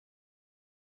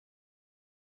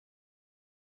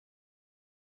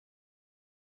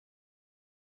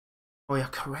 Oh yeah,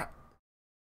 correct.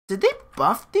 Did they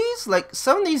buff these? Like,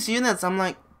 some of these units, I'm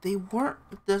like, they weren't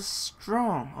this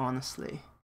strong, honestly.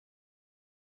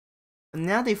 But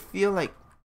now they feel like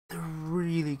they're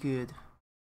really good.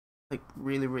 Like,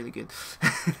 really, really good.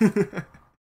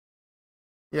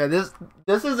 Yeah,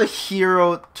 this is a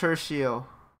hero tertio.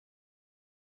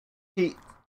 He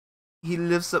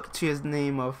lives up to his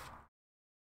name of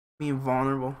being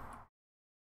vulnerable.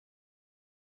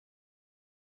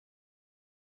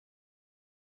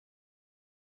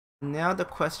 Now the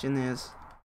question is,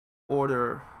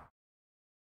 order.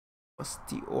 What's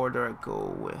the order I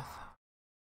go with?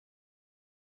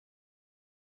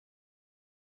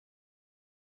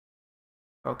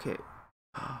 Okay.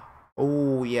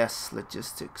 Oh yes,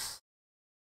 logistics.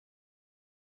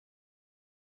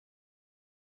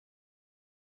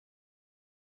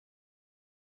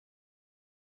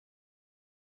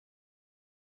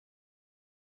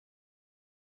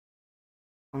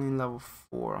 Only level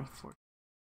 4, unfortunately.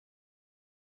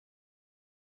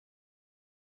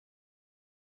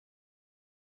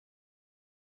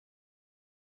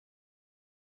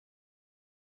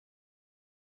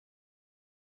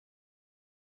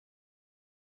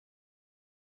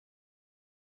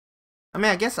 I mean,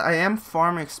 I guess I am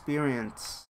farm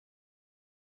experience.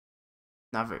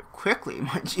 Not very quickly,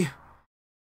 mind you.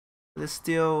 But it's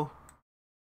still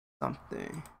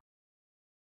something.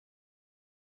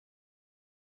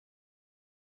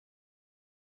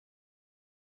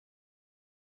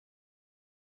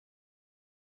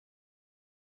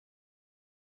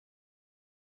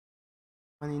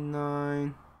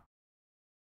 $29.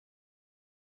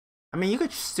 I mean, you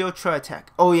could still try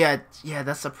attack. Oh yeah,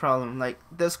 that's the problem. Like,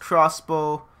 this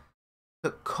crossbow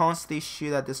could constantly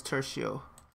shoot at this tertio.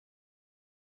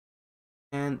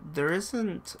 And there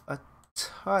isn't a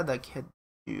ton I can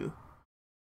do.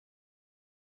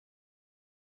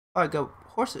 Oh, I got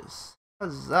horses.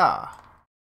 Huzzah.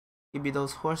 Give me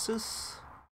those horses.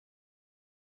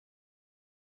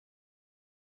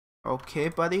 Okay,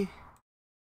 buddy.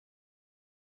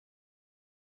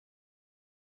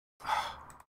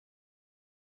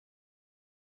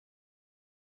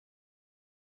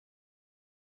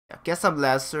 I guess some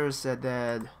Lancers said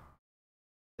that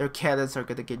their cannons are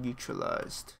gonna get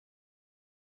neutralized.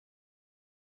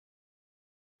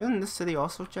 Didn't this city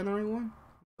also generate one?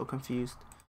 So confused.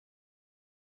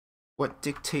 What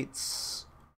dictates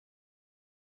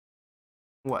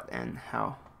what and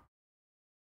how?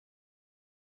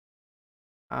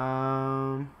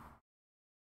 A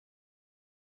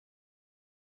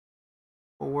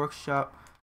workshop.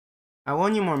 I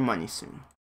want you more money soon.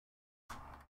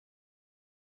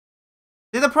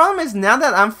 See, the problem is now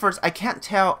that I'm first, I can't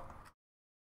tell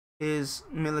his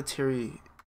military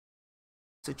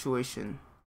situation.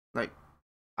 Like,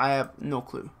 I have no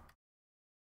clue.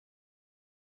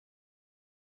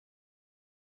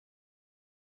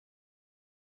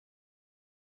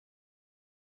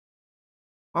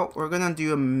 Oh, we're gonna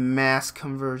do a mass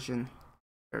conversion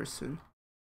very soon.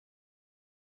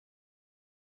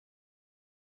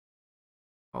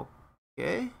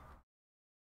 Okay.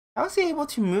 How is he able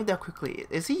to move that quickly?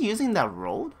 Is he using that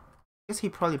road? I guess he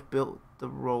probably built the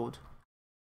road.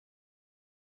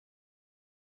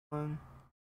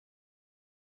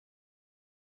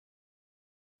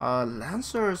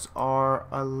 Lancers are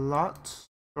a lot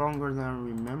stronger than I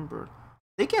remembered.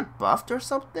 They get buffed or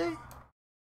something?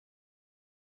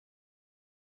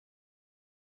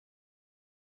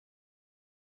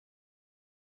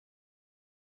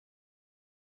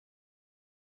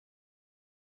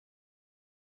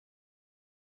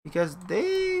 because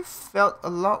they felt a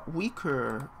lot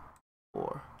weaker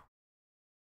before.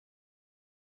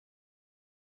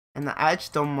 And I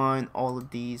just don't mind all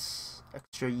of these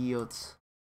extra yields.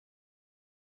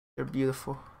 They're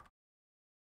beautiful.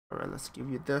 Alright, let's give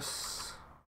you this.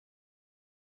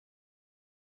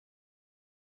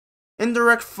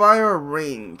 Indirect fire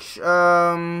range.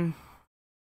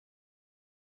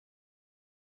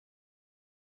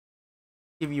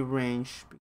 Give you range.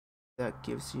 That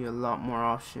gives you a lot more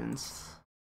options.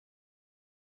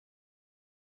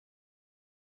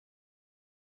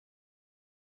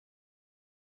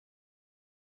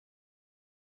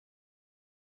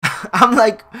 I'm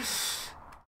like,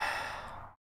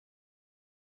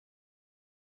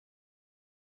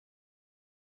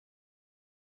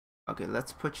 okay,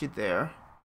 let's put you there.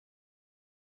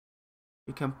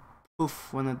 You can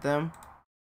poof one of them.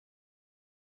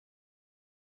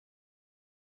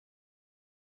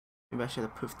 Maybe I should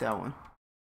have poofed that one.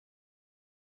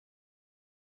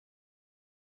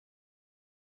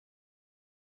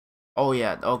 Oh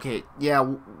yeah, okay. Yeah,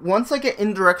 once I get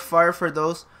indirect fire for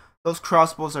those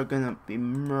crossbows are gonna be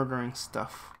murdering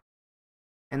stuff.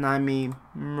 And I mean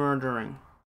murdering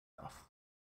stuff.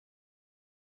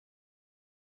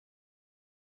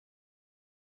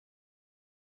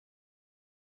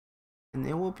 And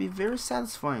it will be very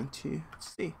satisfying to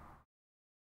see.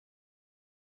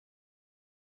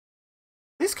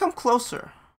 Please come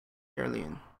closer,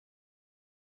 Carolian.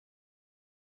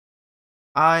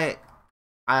 I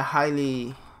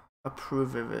highly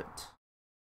approve of it.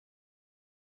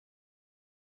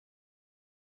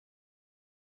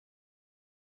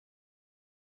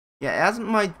 Yeah, as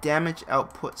my damage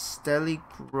output steadily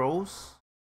grows.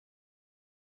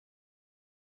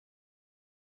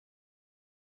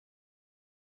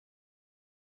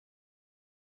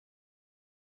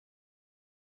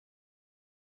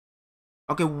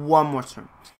 Okay, one more turn.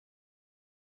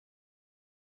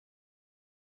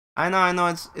 I know,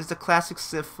 it's the classic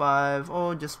Civ 5.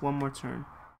 Oh, just one more turn.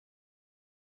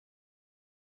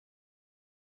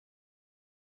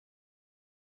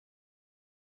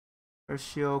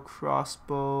 Herschel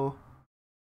crossbow.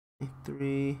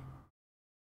 3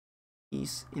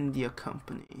 East India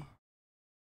Company.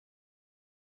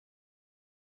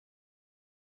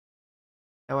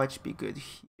 That would be good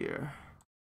here.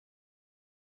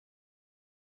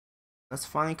 Let's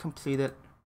finally complete it.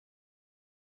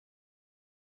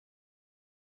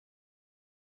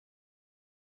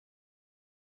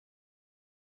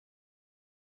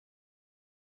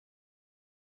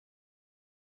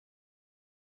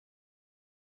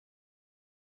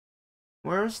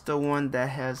 Where's the one that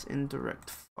has indirect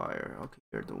fire? Okay,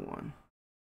 you're the one.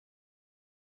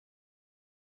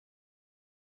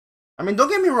 I mean, don't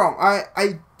get me wrong.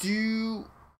 I do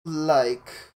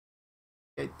like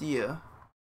the idea.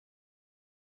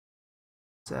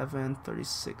 7,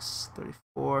 36,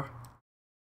 34.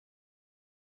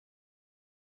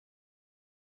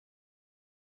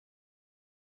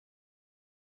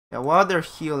 Yeah, while they're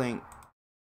healing,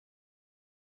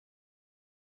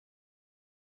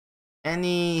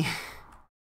 any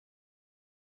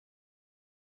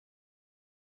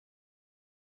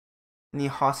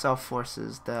hostile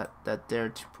forces that dare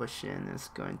to push in is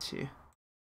going to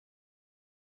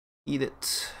eat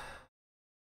it.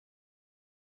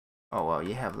 Oh well,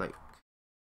 you have like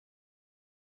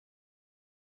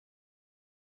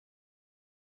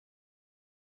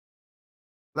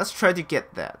let's try to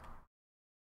get that.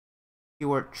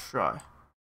 Keyword try.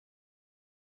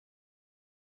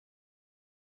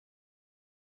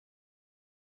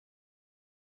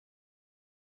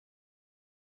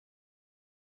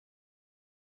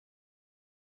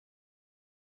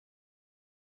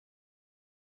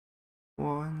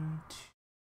 One, two.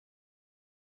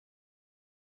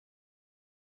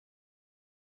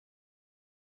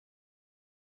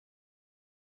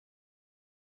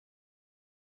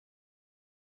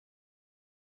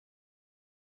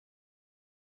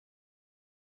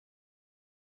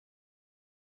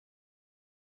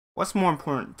 What's more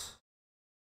important?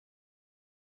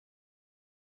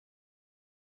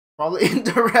 Probably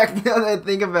indirect now that I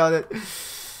think about it.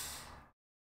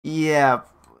 Yeah,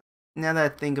 now that I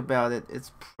think about it,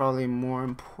 it's probably more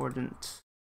important.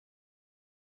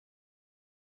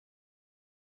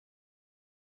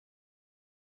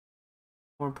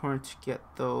 More important to get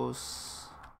those.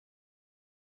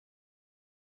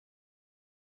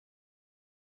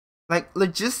 Like,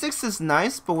 logistics is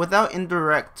nice, but without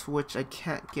indirect, which I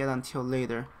can't get until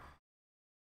later,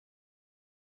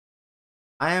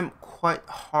 I am quite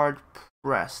hard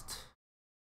pressed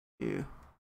to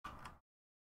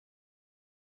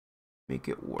make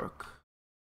it work.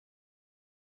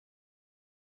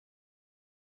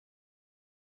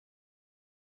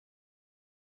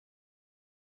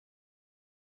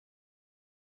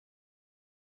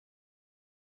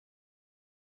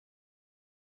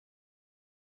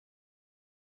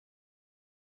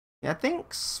 Yeah, I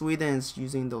think Sweden is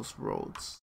using those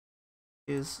roads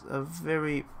is a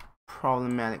very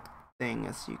problematic thing,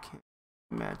 as you can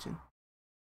imagine.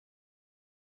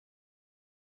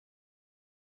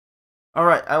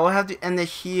 Alright, I will have to end it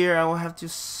here. I will have to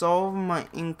solve my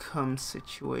income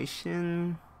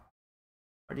situation.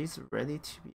 Are these ready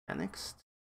to be annexed?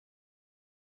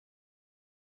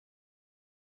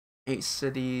 8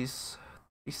 cities,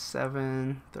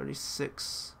 37,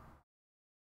 36.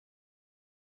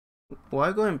 Will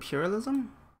I go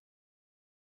imperialism?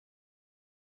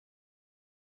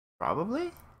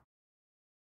 Probably.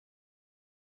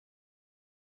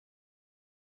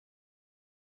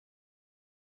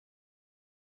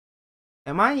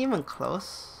 Am I even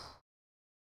close?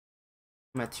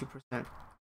 I'm at 2%. I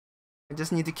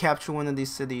just need to capture one of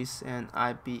these cities and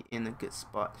I'd be in a good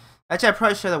spot. Actually, I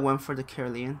probably should have went for the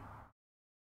Carolean.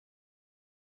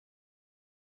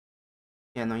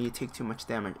 Yeah, no, you take too much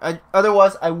damage.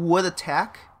 Otherwise, I would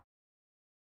attack.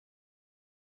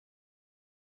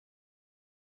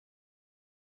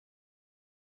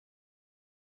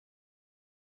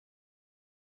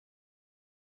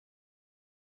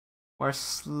 We're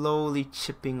slowly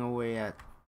chipping away at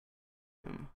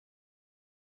him.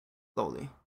 Slowly.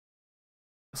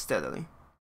 Steadily.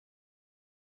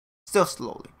 Still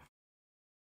slowly.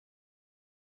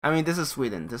 I mean, this is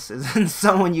Sweden. This isn't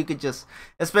someone you could just...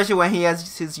 Especially when he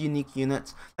has his unique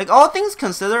units. Like, all things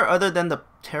considered, other than the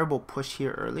terrible push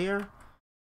here earlier,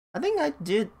 I think I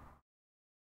did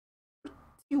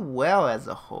pretty well as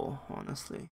a whole,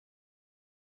 honestly.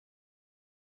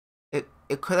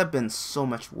 It could have been so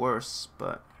much worse,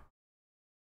 but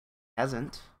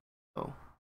hasn't. So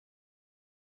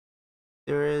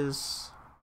there is...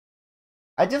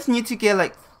 I just need to get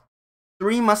like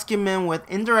 3 musketmen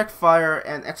with indirect fire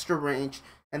and extra range,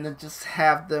 and then just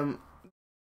have them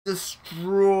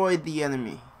destroy the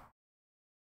enemy.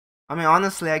 I mean,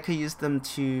 honestly, I could use them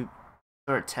to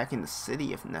start attacking the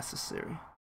city if necessary.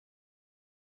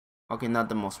 Okay, not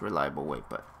the most reliable way,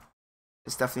 but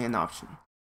it's definitely an option.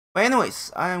 But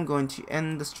anyways, I am going to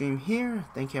end the stream here.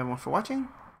 Thank you everyone for watching,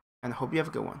 and I hope you have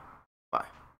a good one.